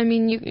just, I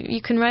mean,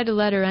 you can write a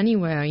letter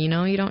anywhere, you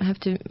know. You don't have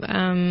to,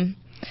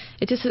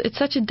 it's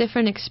such a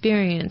different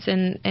experience,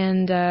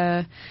 and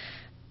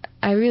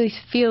I really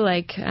feel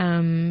like,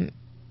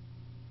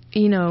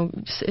 you know,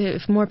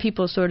 if more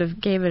people sort of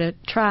gave it a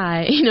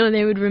try, you know,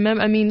 they would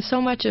remember. I mean,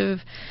 so much of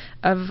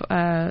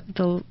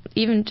the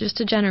even just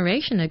a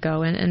generation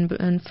ago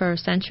and for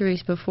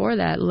centuries before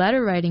that,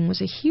 letter writing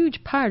was a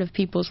huge part of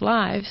people's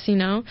lives, you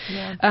know.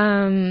 Yeah.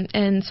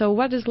 And so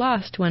what is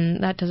lost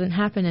when that doesn't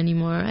happen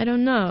anymore? I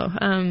don't know.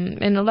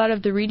 And a lot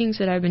of the readings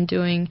that I've been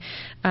doing,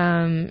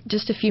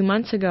 just a few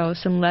months ago,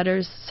 some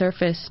letters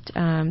surfaced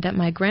that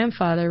my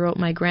grandfather wrote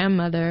my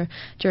grandmother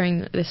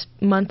during this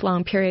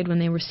month-long period when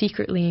they were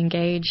secretly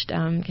engaged.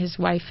 His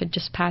wife had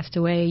just passed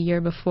away a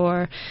year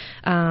before,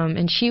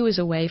 and she was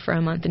away for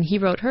a month, and he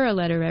wrote her a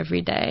letter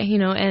every day, you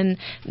know, and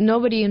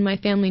nobody in my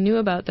family knew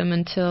about them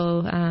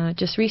until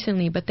just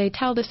recently, but they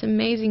tell this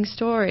amazing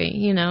story,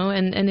 you know,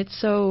 and it's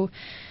so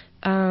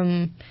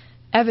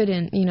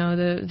evident, you know,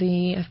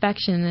 the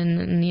affection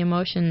and the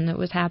emotion that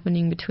was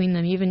happening between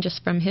them, even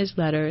just from his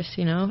letters,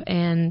 you know,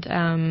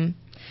 and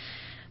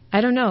I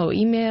don't know,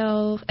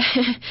 email,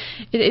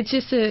 it's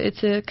just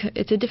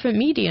it's a different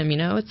medium, you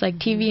know. It's like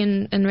TV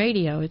and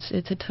radio. It's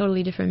a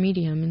totally different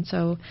medium, and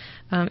so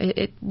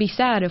it'd be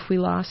sad if we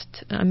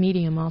lost a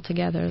medium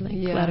altogether, like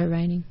letter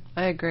writing.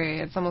 I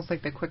agree. It's almost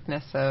like the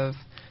quickness of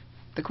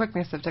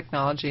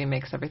technology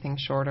makes everything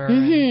shorter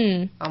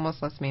and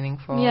almost less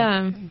meaningful.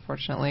 Yeah.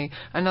 Unfortunately,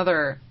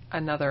 another I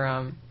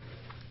don't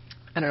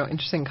know,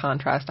 interesting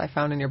contrast I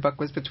found in your book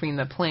was between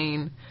the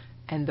plane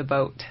and the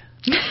boat.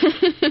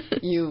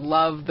 You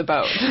love the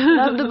boat.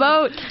 Love the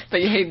boat.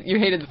 But you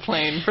hated the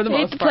plane for the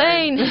most part.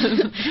 Hate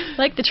the plane.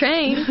 Like the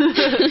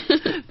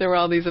train. There were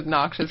all these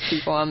obnoxious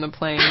people on the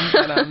plane.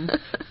 But,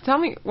 tell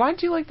me, why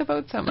did you like the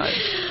boat so much?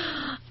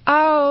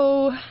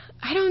 Oh,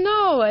 I don't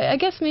know. I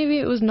guess maybe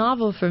it was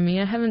novel for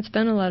me. I haven't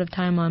spent a lot of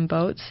time on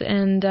boats.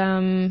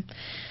 And,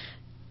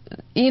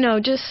 you know,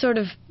 just sort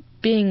of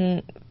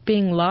being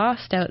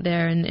lost out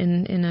there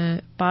in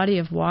a body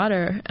of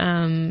water,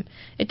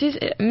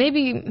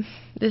 maybe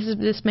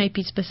this might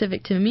be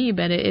specific to me,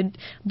 but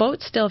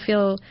boats still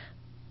feel,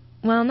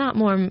 well, not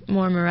more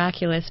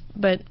miraculous,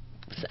 but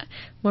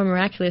more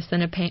miraculous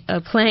than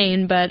a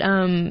plane, but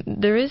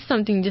there is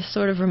something just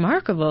sort of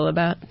remarkable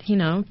about, you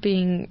know,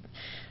 being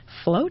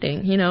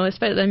floating, you know,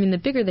 especially, I mean, the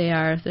bigger they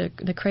are,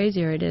 the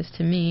crazier it is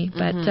to me,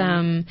 but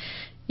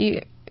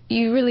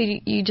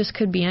you just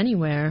could be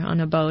anywhere on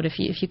a boat if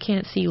you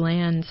can't see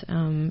land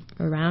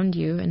around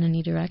you in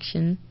any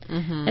direction.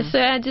 And so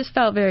it just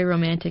felt very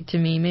romantic to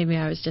me. Maybe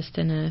I was just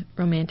in a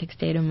romantic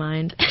state of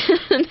mind.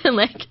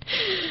 Like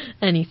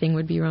anything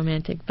would be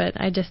romantic, but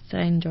I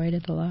enjoyed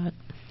it a lot.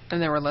 And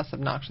there were less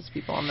obnoxious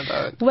people on the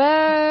boat.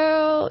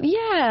 Well,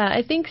 yeah,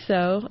 I think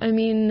so. I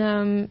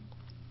mean,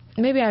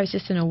 maybe I was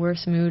just in a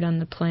worse mood on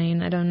the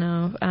plane. I don't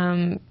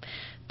know.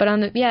 But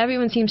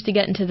everyone seems to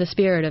get into the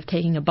spirit of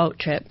taking a boat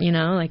trip, you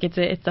know, like it's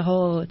a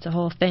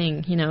whole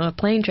thing, you know. A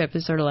plane trip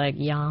is sort of like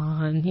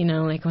yawn, you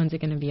know, like when's it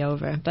going to be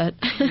over? But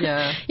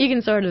you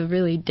can sort of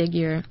really dig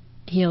your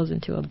heels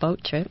into a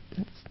boat trip.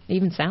 It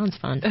even sounds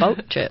fun. Boat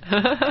trip. Take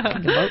a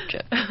boat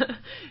trip.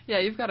 Yeah,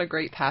 you've got a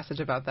great passage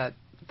about that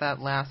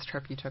last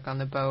trip you took on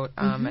the boat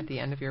at the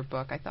end of your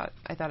book. I thought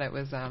it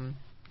was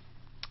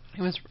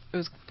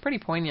pretty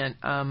poignant.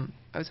 I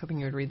was hoping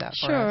you would read that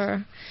for us.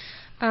 Sure.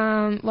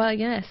 Well,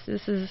 yes,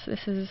 this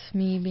is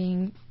me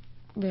being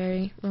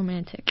very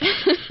romantic.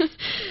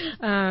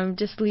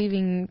 Just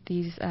leaving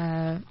these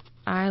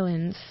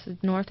islands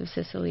north of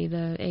Sicily,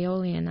 the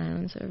Aeolian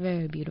Islands, are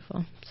very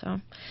beautiful.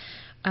 So,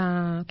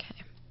 okay.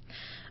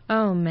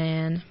 Oh,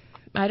 man.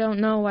 I don't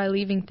know why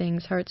leaving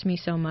things hurts me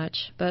so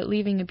much, but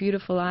leaving a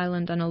beautiful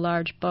island on a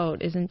large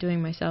boat isn't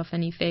doing myself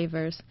any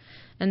favors.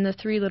 And the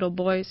 3 little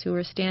boys who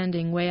were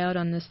standing way out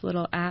on this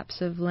little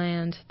apse of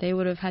land, they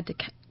would have had to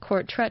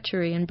court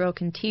treachery and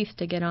broken teeth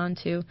to get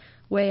onto,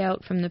 way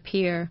out from the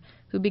pier,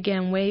 who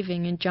began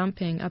waving and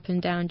jumping up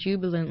and down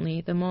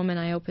jubilantly the moment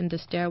I opened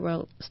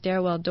the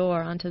stairwell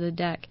door onto the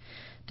deck,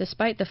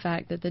 despite the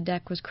fact that the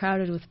deck was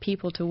crowded with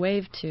people to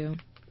wave to.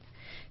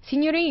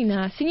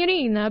 "Signorina,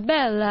 signorina,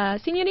 bella,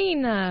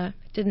 signorina!"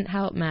 Didn't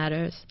help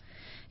matters.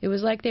 It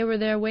was like they were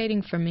there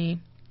waiting for me.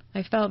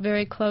 I felt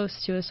very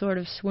close to a sort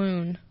of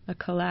swoon, a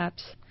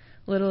collapse.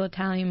 Little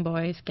Italian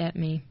boys get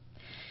me.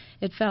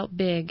 It felt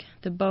big,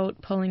 the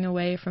boat pulling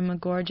away from a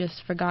gorgeous,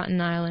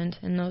 forgotten island,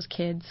 and those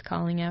kids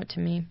calling out to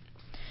me.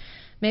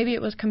 Maybe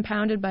it was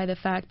compounded by the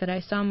fact that I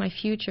saw my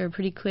future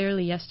pretty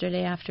clearly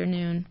yesterday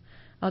afternoon.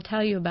 I'll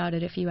tell you about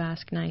it if you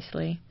ask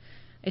nicely.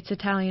 It's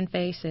Italian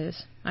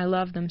faces. I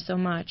love them so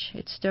much.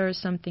 It stirs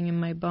something in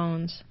my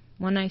bones.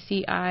 When I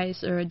see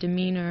eyes or a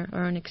demeanor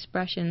or an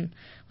expression,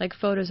 like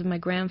photos of my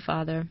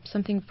grandfather,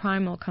 something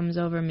primal comes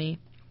over me.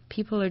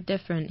 People are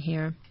different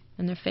here,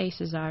 and their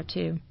faces are,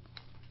 too.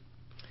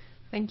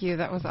 Thank you.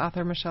 That was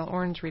author Michelle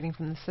Orange reading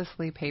from the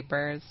Sicily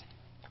Papers.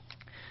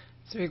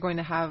 So you're going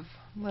to have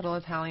little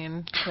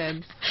Italian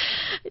kids.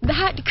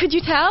 That, could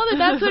you tell that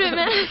that's what it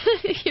meant?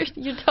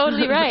 You're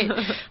totally right.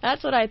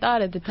 That's what I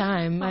thought at the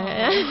time.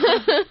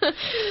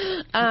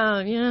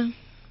 Yeah,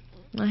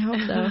 I hope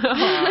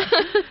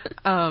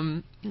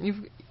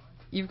so.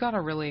 You've got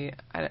a really,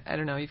 I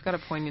don't know, you've got a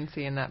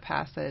poignancy in that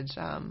passage.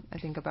 I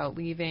think about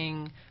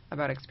leaving,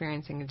 about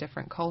experiencing a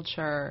different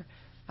culture.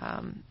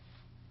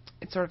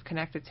 It's sort of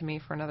connected to me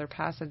to another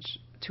passage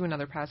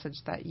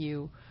that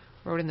you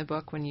wrote in the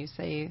book when you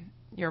say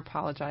you're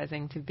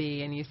apologizing to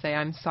B and you say,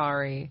 "I'm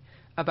sorry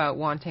about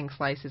wanting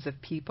slices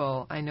of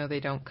people. I know they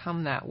don't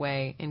come that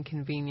way in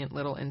convenient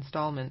little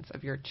installments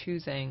of your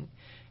choosing."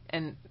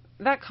 And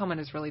that comment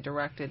is really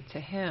directed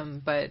to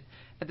him, but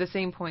at the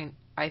same point,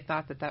 I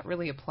thought that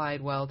really applied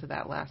well to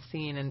that last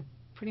scene and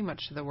pretty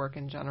much to the work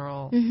in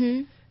general.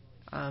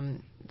 Mm-hmm.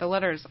 The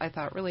letters, I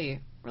thought,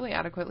 really, really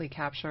adequately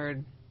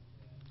captured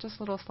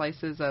just little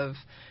slices of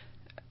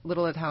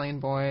little Italian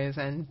boys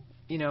and,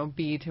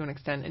 B to an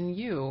extent, and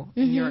you,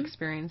 and your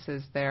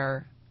experiences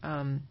there.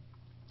 Do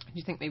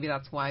you think maybe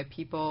that's why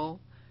people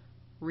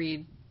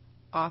read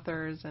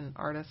authors and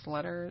artists'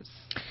 letters?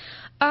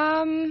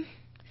 Yeah,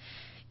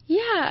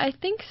 I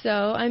think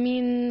so. I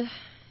mean,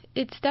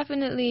 it's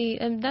definitely,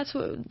 and that's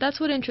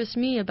what interests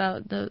me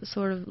about the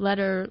sort of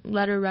letter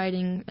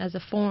writing as a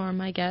form,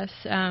 I guess,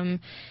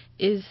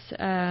 is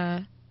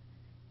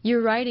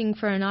you're writing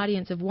for an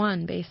audience of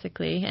one,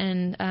 basically,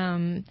 and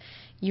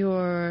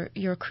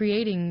you're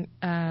creating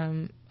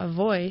a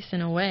voice in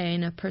a way,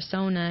 and a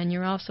persona, and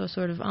you're also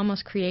sort of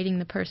almost creating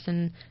the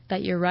person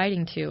that you're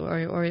writing to,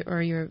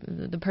 or you're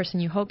the person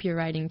you hope you're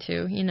writing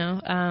to,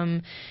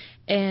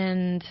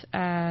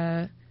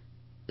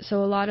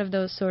 so a lot of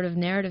those sort of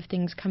narrative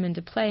things come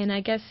into play. And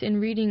I guess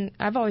in reading,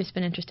 I've always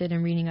been interested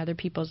in reading other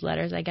people's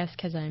letters, I guess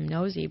because I'm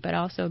nosy, but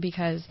also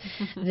because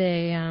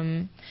they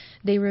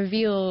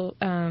reveal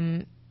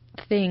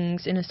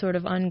things in a sort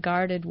of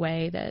unguarded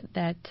way that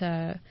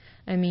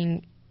I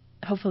mean,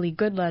 hopefully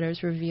good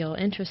letters reveal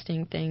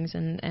interesting things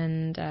and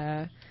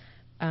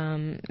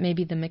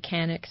maybe the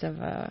mechanics of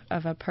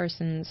a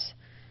person's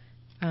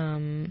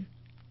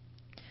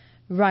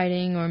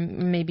writing, or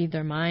maybe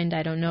their mind,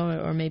 I don't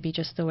know, or maybe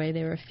just the way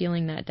they were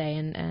feeling that day,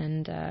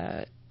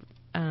 and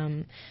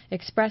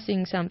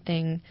expressing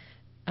something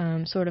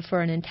sort of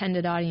for an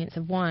intended audience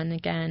of one,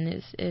 again,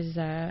 is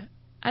I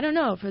don't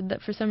know,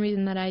 for some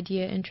reason that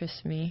idea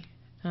interests me.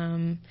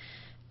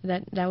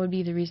 That would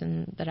be the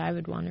reason that I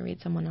would want to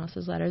read someone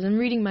else's letters. And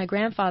reading my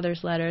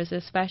grandfather's letters,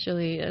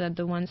 especially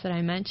the ones that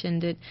I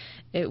mentioned,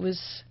 that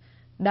was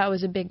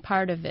a big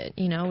part of it.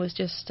 Was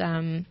just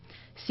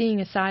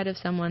seeing a side of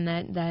someone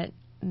that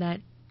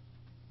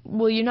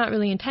well, you're not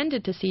really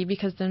intended to see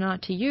because they're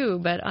not to you,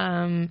 but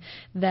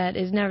that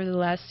is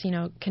nevertheless,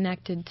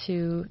 connected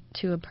to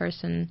a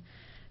person.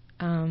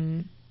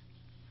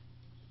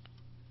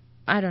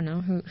 I don't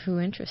know, who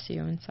interests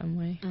you in some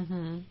way.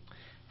 Mm-hmm.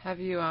 Have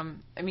you,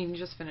 you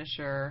just finished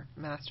your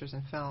master's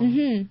in film.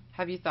 Mm-hmm.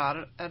 Have you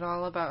thought at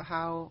all about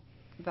how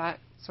that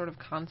sort of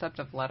concept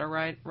of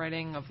letter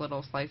writing, of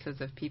little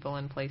slices of people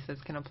and places,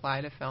 can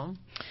apply to film?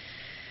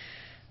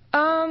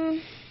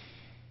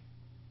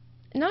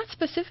 Not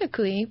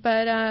specifically,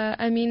 but,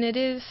 it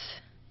is,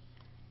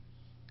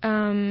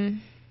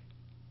 film,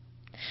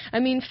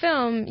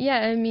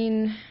 yeah,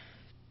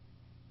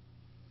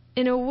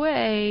 in a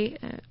way,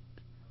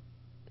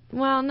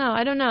 well, no,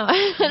 I don't know.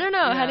 I don't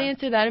know how to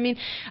answer that.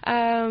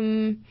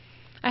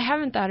 I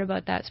haven't thought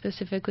about that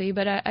specifically,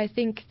 but I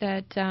think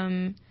that,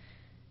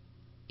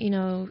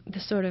 the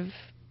sort of,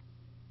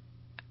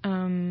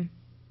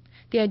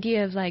 the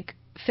idea of, like,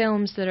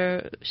 films that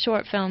are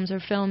short films or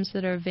films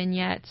that are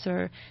vignettes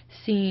or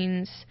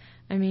scenes.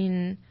 I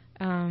mean,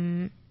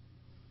 no,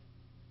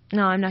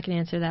 I'm not going to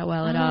answer that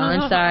well at all.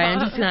 I'm sorry.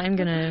 I'm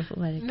going to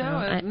let it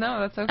go. No,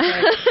 that's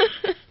okay.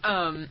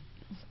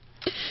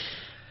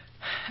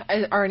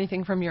 Are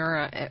anything from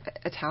your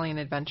Italian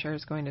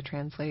adventures going to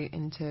translate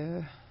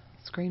into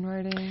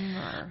screenwriting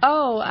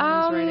or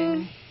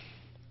writing?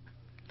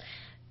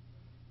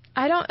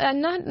 I don't.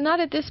 Not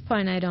at this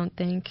point. I don't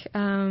think.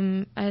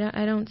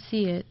 I don't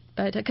see it.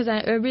 But because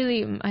I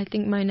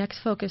think my next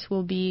focus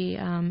will be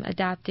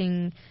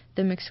adapting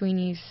the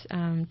McSweeney's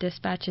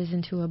dispatches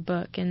into a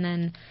book, and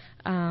then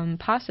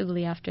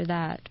possibly after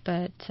that.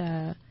 But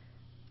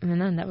and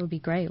then that would be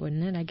great,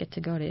 wouldn't it? I get to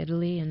go to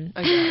Italy and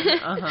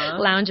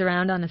lounge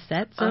around on a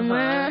set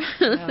somewhere.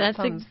 Yeah, That's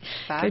a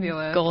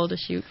fabulous good goal to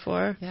shoot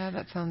for. Yeah,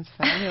 that sounds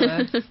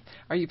fabulous.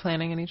 Are you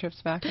planning any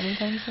trips back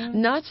anytime soon?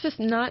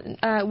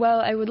 Well,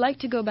 I would like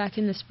to go back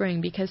in the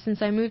spring, because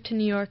since I moved to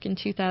New York in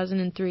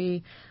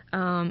 2003,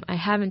 I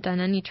haven't done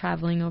any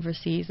traveling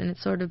overseas, and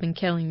it's sort of been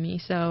killing me.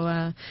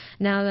 So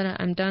now that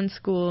I'm done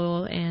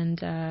school,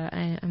 and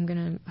I'm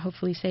going to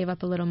hopefully save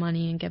up a little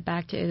money and get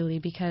back to Italy,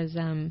 because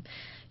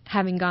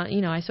having gone,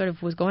 I sort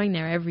of was going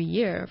there every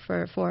year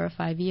for 4 or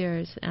 5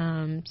 years.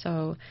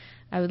 So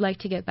I would like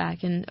to get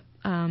back, and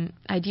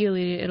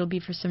ideally it'll be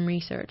for some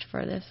research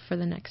for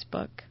the next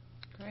book.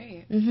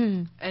 Great.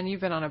 Mm-hmm. And you've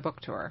been on a book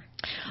tour.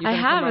 I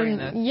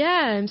have.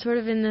 Yeah, I'm sort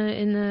of in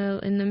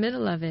the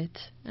middle of it.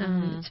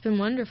 It's been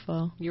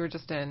wonderful. You were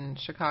just in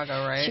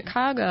Chicago, right?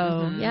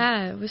 Chicago. Mm-hmm.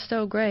 Yeah, it was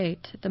so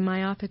great. The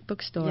Myopic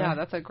Bookstore. Yeah,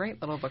 that's a great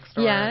little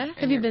bookstore. Yeah.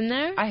 Have you been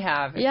there? I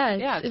have.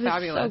 It's it's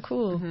fabulous. So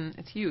cool. Mm-hmm.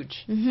 It's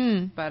huge.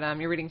 Mm-hmm. But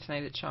you're reading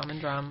tonight at Shaman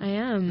Drum. I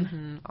am.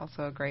 Mm-hmm.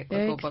 Also a great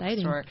Very local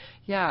exciting. bookstore.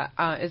 Yeah.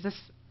 Is this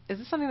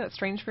something that's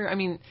strange for you? I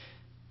mean,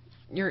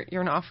 you're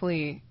an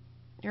awfully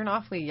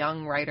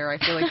young writer. I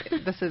feel like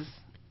is this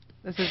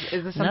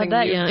something Not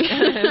that new? young.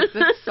 Is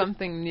this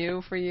something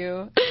new for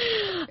you?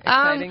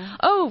 Exciting?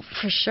 Oh,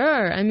 for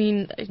sure. I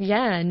mean,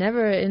 yeah,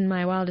 never in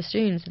my wildest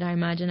dreams did I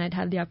imagine I'd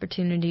have the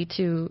opportunity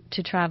to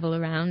travel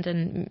around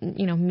and,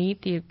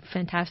 meet the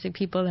fantastic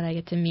people that I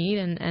get to meet,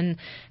 and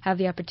have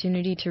the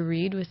opportunity to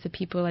read with the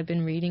people I've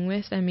been reading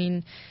with. I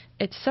mean,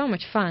 it's so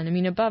much fun. I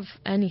mean, above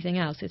anything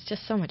else, it's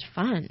just so much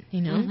fun,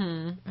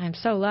 Mm-hmm. I'm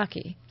so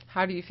lucky.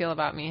 How do you feel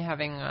about me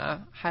having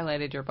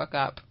highlighted your book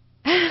up?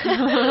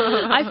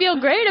 I feel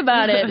great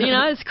about it.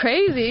 It's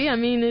crazy. I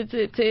mean,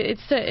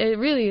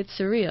 it's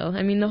surreal.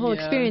 I mean, the whole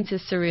experience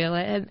is surreal.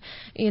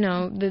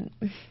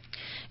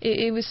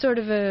 It was sort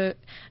of the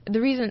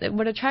reason.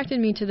 What attracted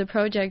me to the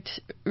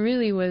project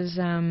really was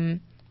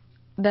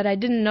that I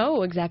didn't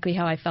know exactly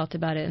how I felt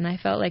about it, and I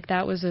felt like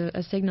that was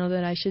a signal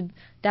that I should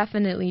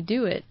definitely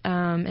do it.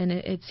 And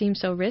it seemed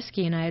so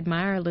risky, and I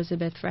admire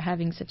Elizabeth for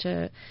having such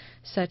a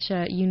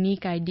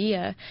unique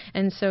idea.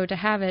 And so to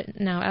have it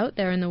now out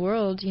there in the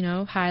world,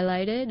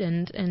 highlighted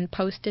and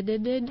posted,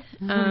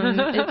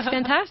 it's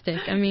fantastic.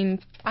 I mean,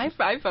 I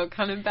felt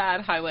kind of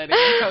bad highlighting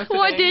and posting.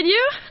 What, did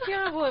you?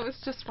 Yeah, well, it was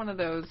just one of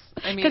those.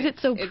 I mean, because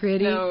it's so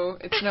pretty.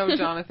 It's no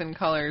Jonathan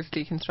Cullers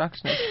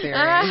deconstructionist theory.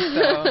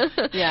 So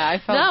yeah, I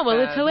felt. No, well,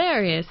 bad. It's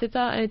hilarious.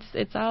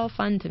 It's all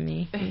fun to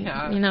me.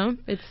 Yeah.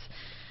 It's.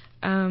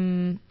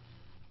 I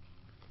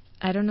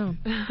don't know.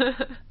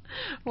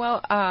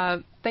 Well,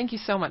 thank you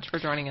so much for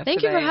joining us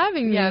Thank today. you for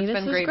having me. Yeah,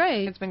 this was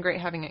great. It's been great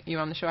having you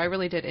on the show. I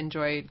really did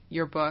enjoy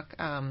your book.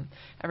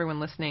 Everyone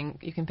listening,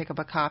 you can pick up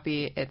a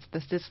copy. It's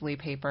The Sicily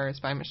Papers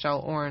by Michelle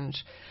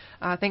Orange.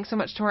 Thanks so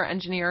much to our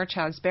engineer,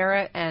 Chaz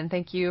Barrett, and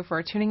thank you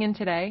for tuning in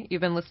today.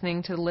 You've been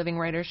listening to The Living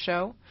Writers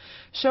Show.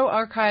 Show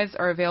archives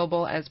are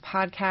available as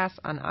podcasts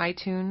on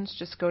iTunes.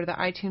 Just go to the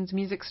iTunes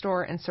Music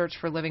Store and search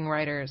for Living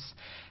Writers.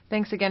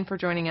 Thanks again for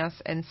joining us,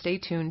 and stay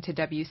tuned to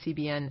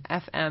WCBN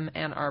FM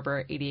Ann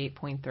Arbor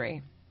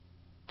 88.3.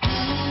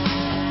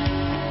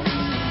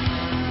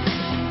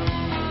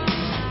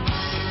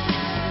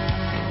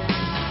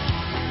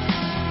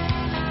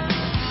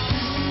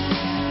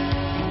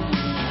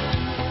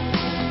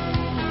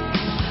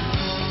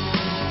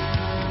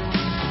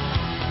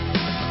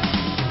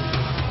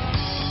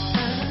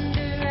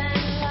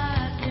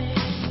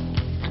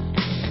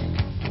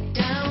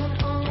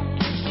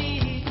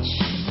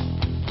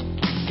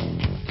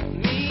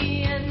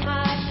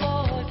 My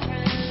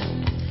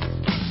boyfriend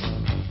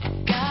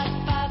got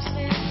 5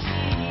 cents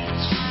each.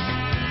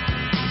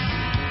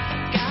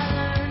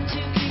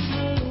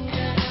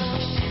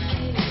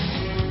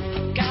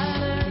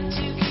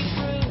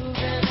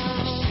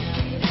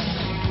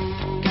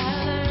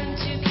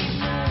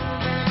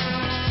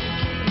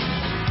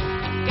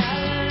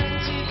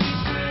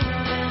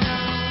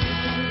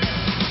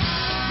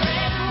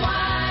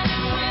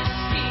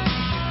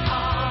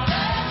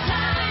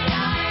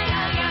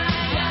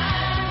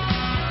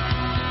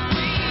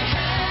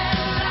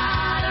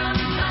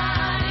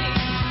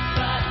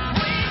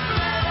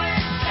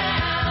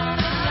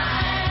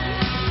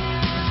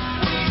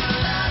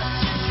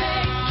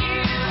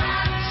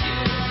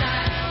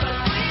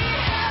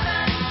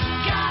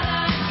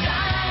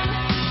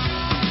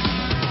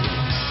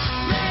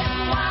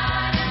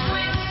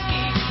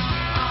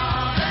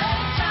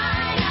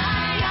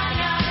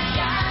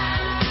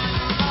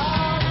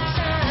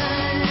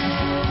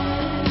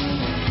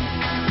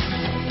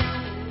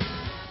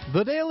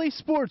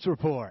 Sports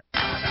Report.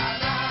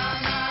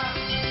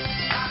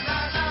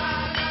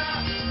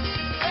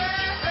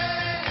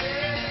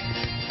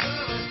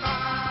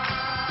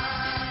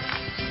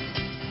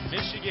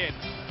 Michigan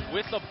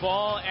with the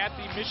ball at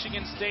the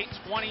Michigan State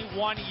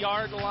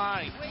 21-yard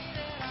line.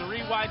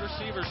 3 wide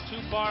receivers,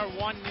 2 far,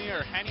 1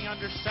 near. Henne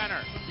under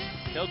center.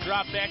 He'll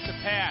drop back to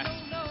pass.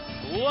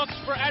 Looks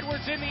for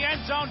Edwards in the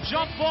end zone.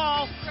 Jump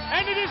ball.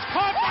 And it is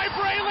caught by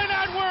Braylon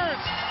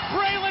Edwards.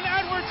 Braylon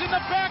Edwards in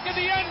the back of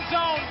the end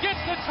zone. Gets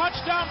the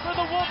touchdown for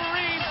the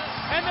Wolverines.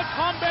 And the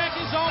comeback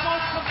is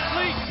almost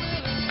complete.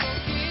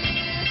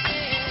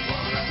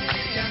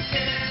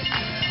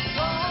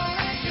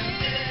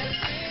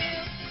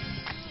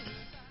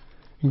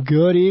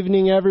 Good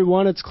evening,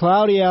 everyone. It's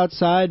cloudy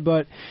outside,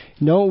 but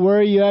don't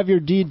worry. You have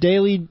your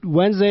daily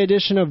Wednesday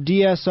edition of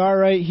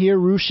DSR right here.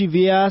 Rushi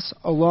Vias,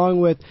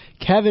 along with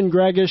Kevin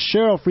Gregus,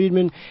 Cheryl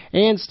Friedman,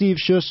 and Steve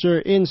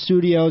Schuster in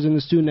studios in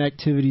the Student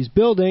Activities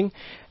building.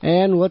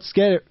 And let's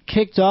get it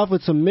kicked off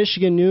with some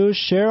Michigan news.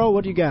 Cheryl,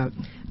 what do you got?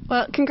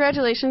 Well,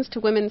 congratulations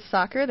to women's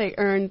soccer. They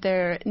earned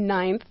their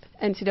 9th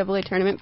NCAA tournament